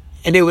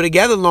 and they were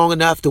together long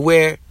enough to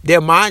where their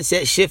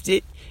mindset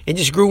shifted and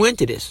just grew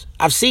into this.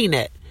 I've seen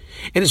that.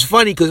 And it's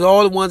funny because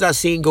all the ones I've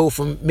seen go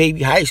from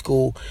maybe high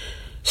school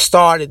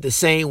started the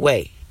same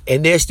way,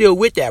 and they're still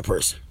with that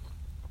person.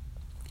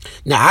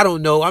 Now, I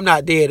don't know. I'm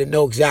not there to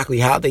know exactly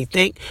how they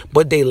think,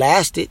 but they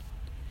lasted.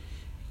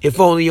 If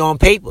only on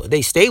paper.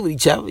 They stay with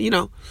each other, you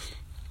know.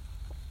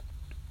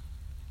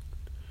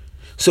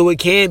 So it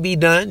can be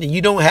done, and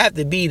you don't have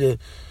to be the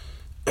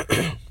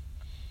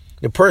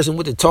person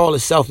with the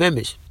tallest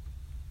self-image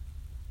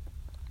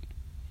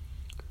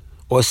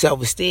or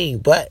self-esteem,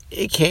 but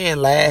it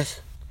can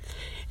last.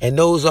 And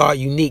those are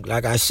unique,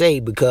 like I say,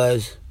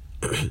 because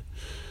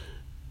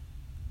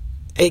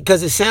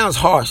it sounds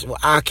harsh. Well,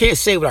 I can't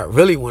say what I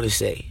really want to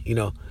say, you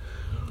know.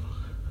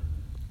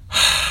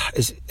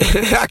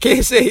 I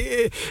can't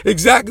say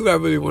exactly what I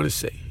really want to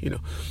say, you know.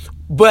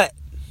 But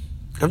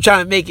I'm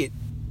trying to make it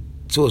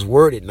so it's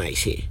worded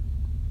nice here.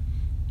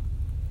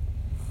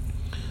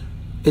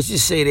 Let's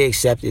just say they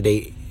accepted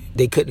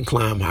they couldn't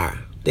climb higher.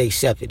 They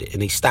accepted it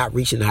and they stopped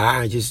reaching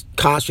higher and just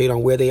concentrate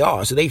on where they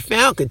are. So they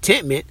found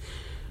contentment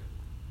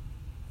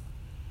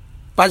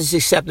by just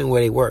accepting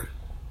where they were.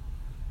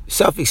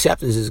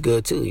 Self-acceptance is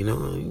good too, you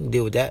know. You can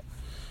deal with that.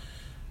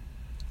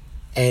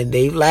 And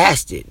they've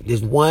lasted.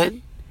 There's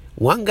one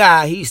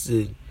guy, he used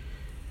to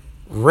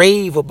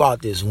rave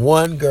about this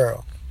one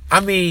girl. I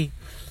mean,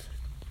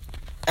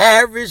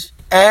 average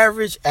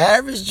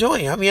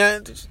joint. I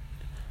mean,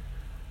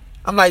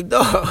 I'm like,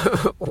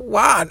 dog,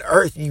 why on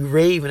earth are you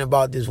raving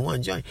about this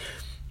one joint?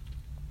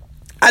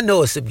 I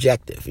know it's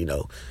subjective, you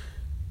know.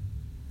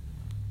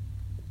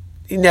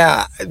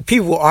 Now,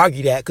 people will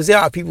argue that because there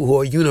are people who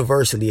are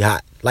universally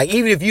hot. Like,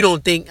 even if you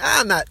don't think,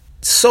 I'm not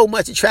so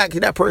much attracted to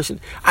that person,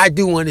 I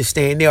do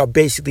understand they are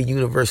basically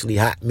universally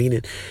hot,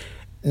 meaning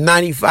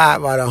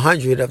 95 out of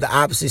 100 of the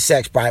opposite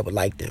sex probably would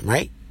like them,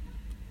 right?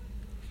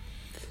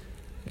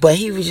 But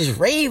he was just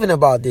raving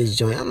about this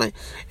joint. I'm like,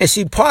 and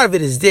see, part of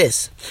it is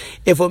this.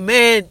 If a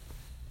man,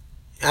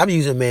 I'm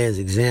using a man as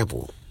an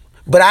example,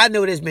 but I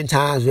know there's been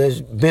times where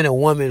there's been a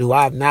woman who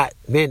I've not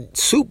been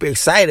super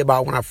excited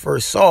about when I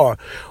first saw her.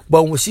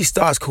 But when she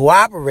starts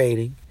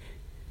cooperating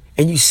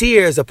and you see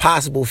her as a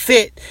possible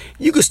fit,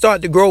 you can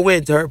start to grow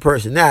into her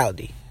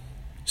personality.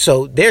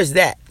 So there's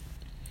that.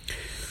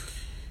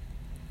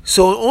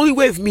 So the only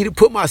way for me to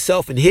put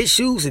myself in his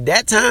shoes at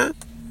that time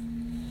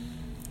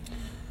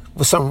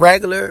was some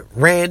regular,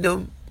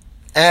 random,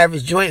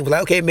 average joint.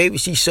 Like, okay, maybe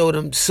she showed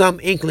him some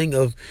inkling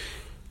of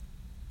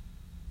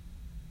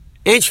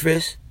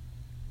interest.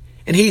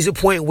 And he's a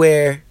point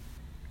where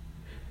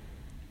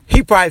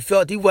he probably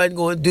felt he wasn't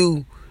going to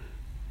do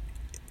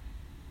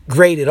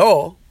great at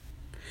all.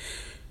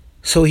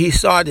 So he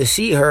started to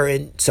see her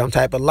in some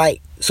type of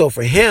light. So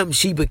for him,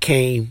 she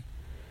became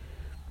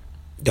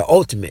the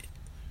ultimate,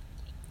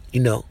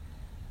 let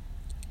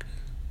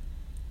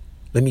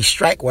me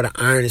strike where the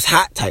iron is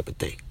hot type of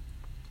thing.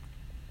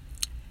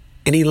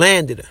 And he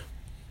landed her.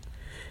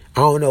 I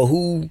don't know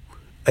who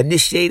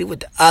initiated with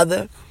the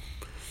other,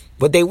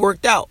 but they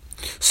worked out.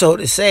 So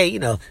to say,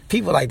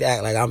 people like to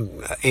act like I'm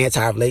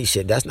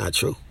anti-relationship, that's not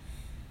true.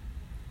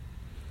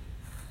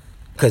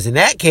 Because in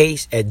that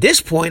case, at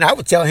this point, I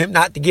would tell him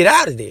not to get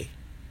out of there.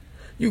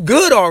 You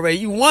good already.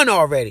 You won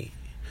already.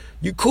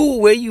 You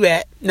cool where you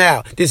at.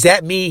 Now, does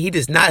that mean he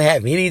does not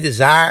have any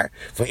desire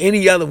for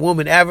any other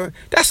woman ever?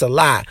 That's a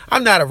lie.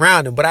 I'm not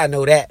around him, but I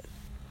know that.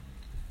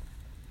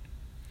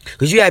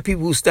 Because you have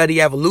people who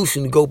study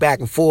evolution and go back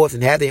and forth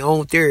and have their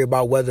own theory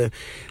about whether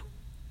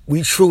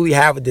we truly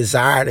have a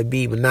desire to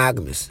be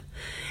monogamous.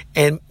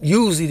 And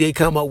usually they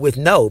come up with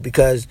no,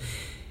 because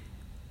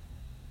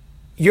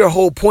your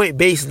whole point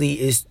basically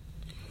is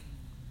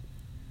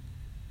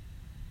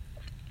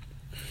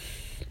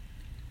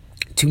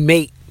to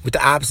mate with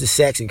the opposite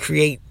sex and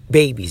create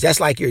babies. That's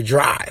like your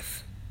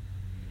drive.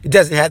 It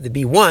doesn't have to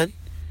be one.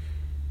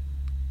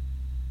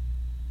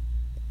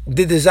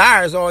 The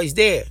desire is always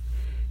there.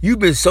 You've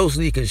been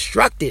socially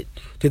constructed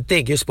to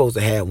think you're supposed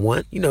to have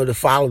one, to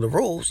follow the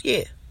rules.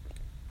 Yeah.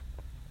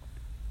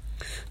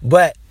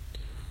 But,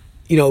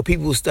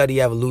 people who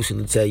study evolution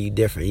will tell you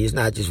different. It's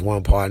not just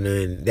one partner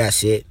and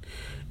that's it.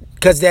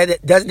 Because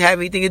that doesn't have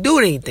anything to do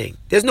with anything.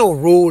 There's no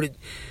rule that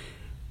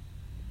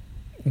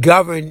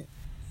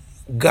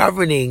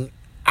governing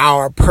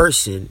our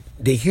person,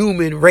 the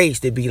human race,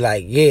 to be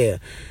like, yeah,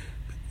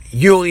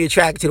 you're only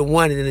attracted to the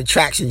one and then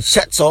attraction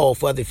shuts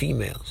off other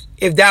females.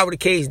 If that were the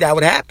case, that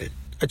would happen.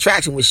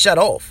 Attraction would shut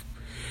off.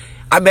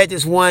 I met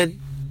this one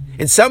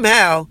and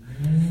somehow,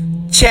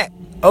 check.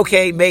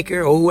 Okay,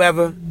 maker or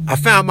whoever, I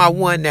found my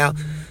one now.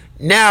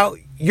 Now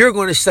you're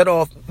going to shut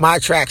off my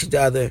attraction to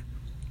other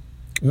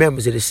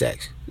members of the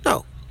sex.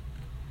 No.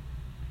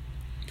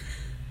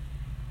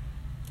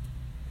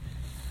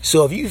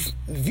 So if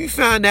you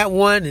found that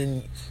one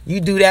and you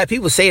do that,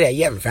 people say that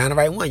you haven't found the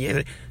right one.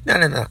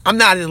 No. I'm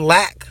not in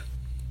lack.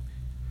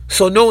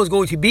 So no one's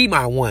going to be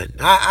my one.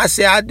 I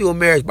say I do a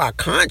marriage by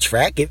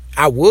contract. If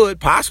I would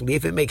possibly,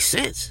 if it makes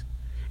sense.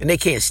 And they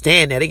can't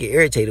stand that. They get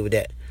irritated with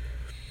that.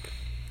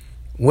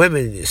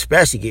 Women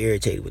especially get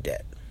irritated with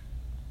that.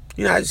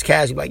 I just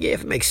casually like, yeah,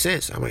 if it makes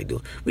sense, I might do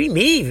it. What do you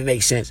mean if it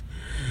makes sense?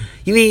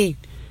 You mean,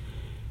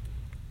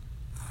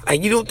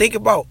 like, you don't think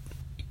about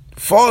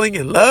falling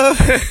in love?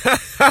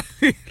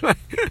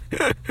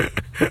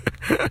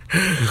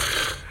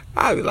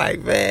 I'll be like,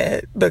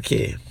 man, look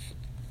here.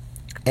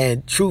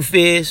 And truth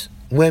is,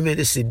 women,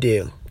 this is the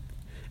deal.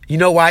 You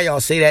know why y'all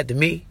say that to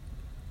me?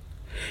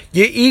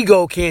 Your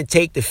ego can't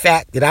take the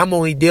fact that I'm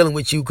only dealing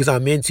with you because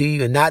I'm into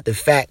you and not the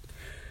fact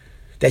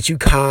that you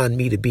conned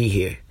me to be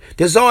here.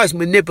 There's always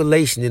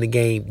manipulation in the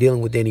game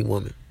dealing with any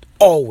woman.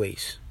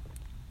 Always.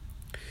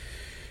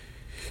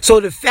 So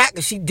the fact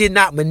that she did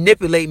not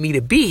manipulate me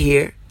to be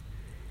here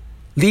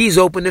leaves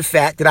open the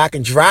fact that I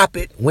can drop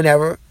it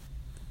whenever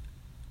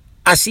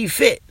I see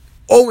fit.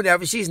 Or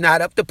whenever she's not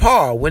up to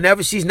par.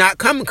 Whenever she's not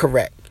coming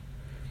correct.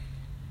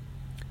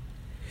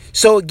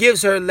 So it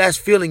gives her less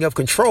feeling of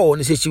control in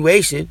the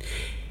situation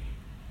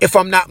if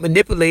I'm not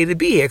manipulated to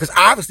be here. Because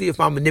obviously if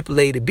I'm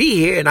manipulated to be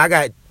here and I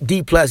got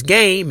D+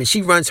 game and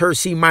she runs her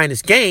C-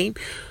 game,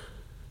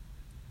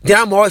 then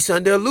I'm always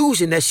under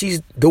illusion that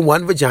she's the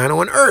one vagina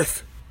on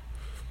earth.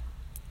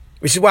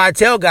 Which is why I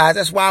tell guys,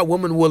 that's why a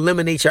woman will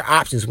eliminate your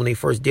options when they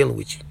first dealing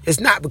with you.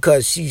 It's not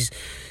because she's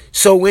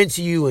so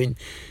into you and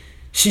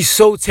she's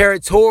so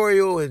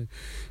territorial and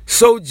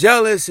so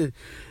jealous and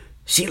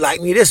she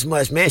liked me this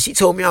much, man. She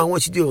told me I don't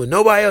want you doing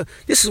nobody else.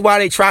 This is why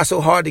they try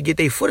so hard to get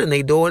their foot in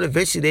their door, and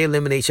eventually they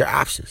eliminate your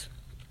options.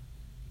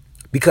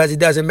 Because it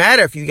doesn't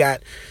matter if you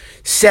got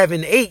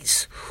 7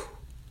 8s.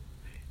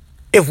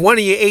 If one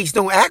of your 8s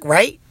don't act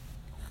right,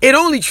 it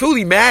only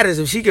truly matters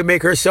if she can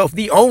make herself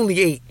the only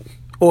 8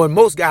 Or in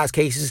most guys'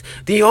 cases,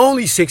 the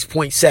only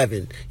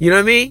 6.7. You know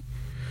what I mean?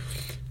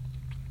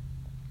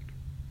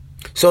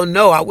 So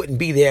no, I wouldn't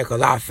be there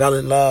because I fell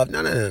in love.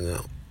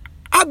 No.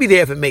 I'll be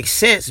there if it makes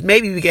sense.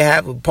 Maybe we can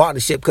have a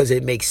partnership because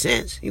it makes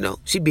sense. You know,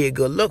 she'd be a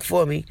good look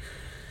for me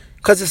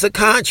because it's a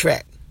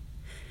contract.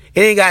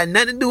 It ain't got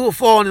nothing to do with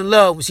falling in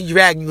love when she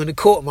dragging you in the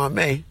court, my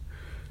man.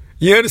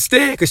 You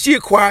understand? Because she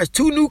acquires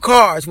 2 new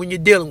cars when you're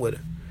dealing with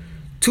her.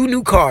 2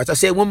 new cars. I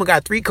said woman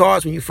got 3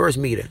 cars when you first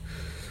meet her.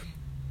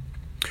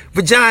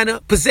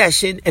 Vagina,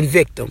 possession, and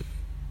victim.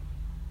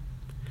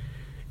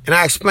 And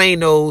I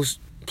explained those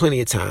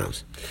plenty of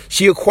times.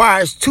 She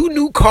acquires 2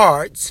 new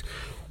cards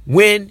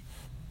when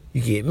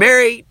you get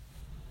married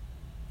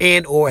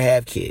and or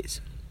have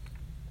kids.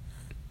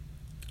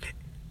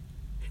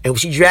 And when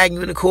she dragging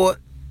you in the court,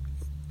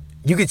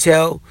 you could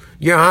tell,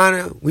 Your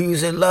Honor, we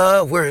was in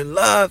love, we're in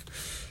love,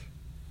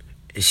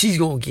 and she's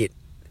going to get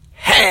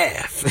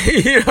half.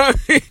 You know what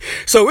I mean?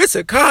 So it's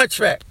a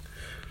contract.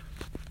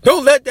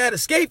 Don't let that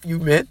escape you,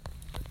 man.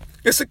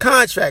 It's a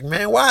contract,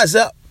 man. Wise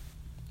up.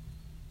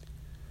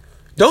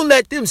 Don't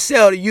let them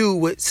sell to you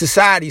what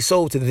society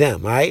sold to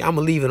them, all right? I'm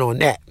going to leave it on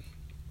that.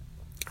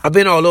 I've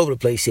been all over the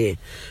place here.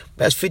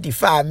 That's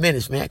 55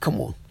 minutes, man. Come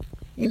on.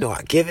 You know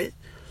I give it.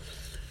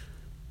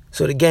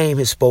 So the game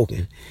has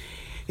spoken.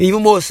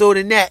 Even more so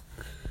than that,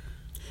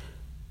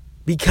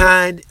 be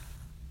kind,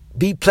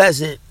 be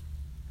pleasant,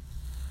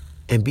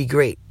 and be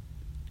great.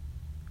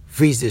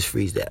 Freeze this,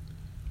 freeze that.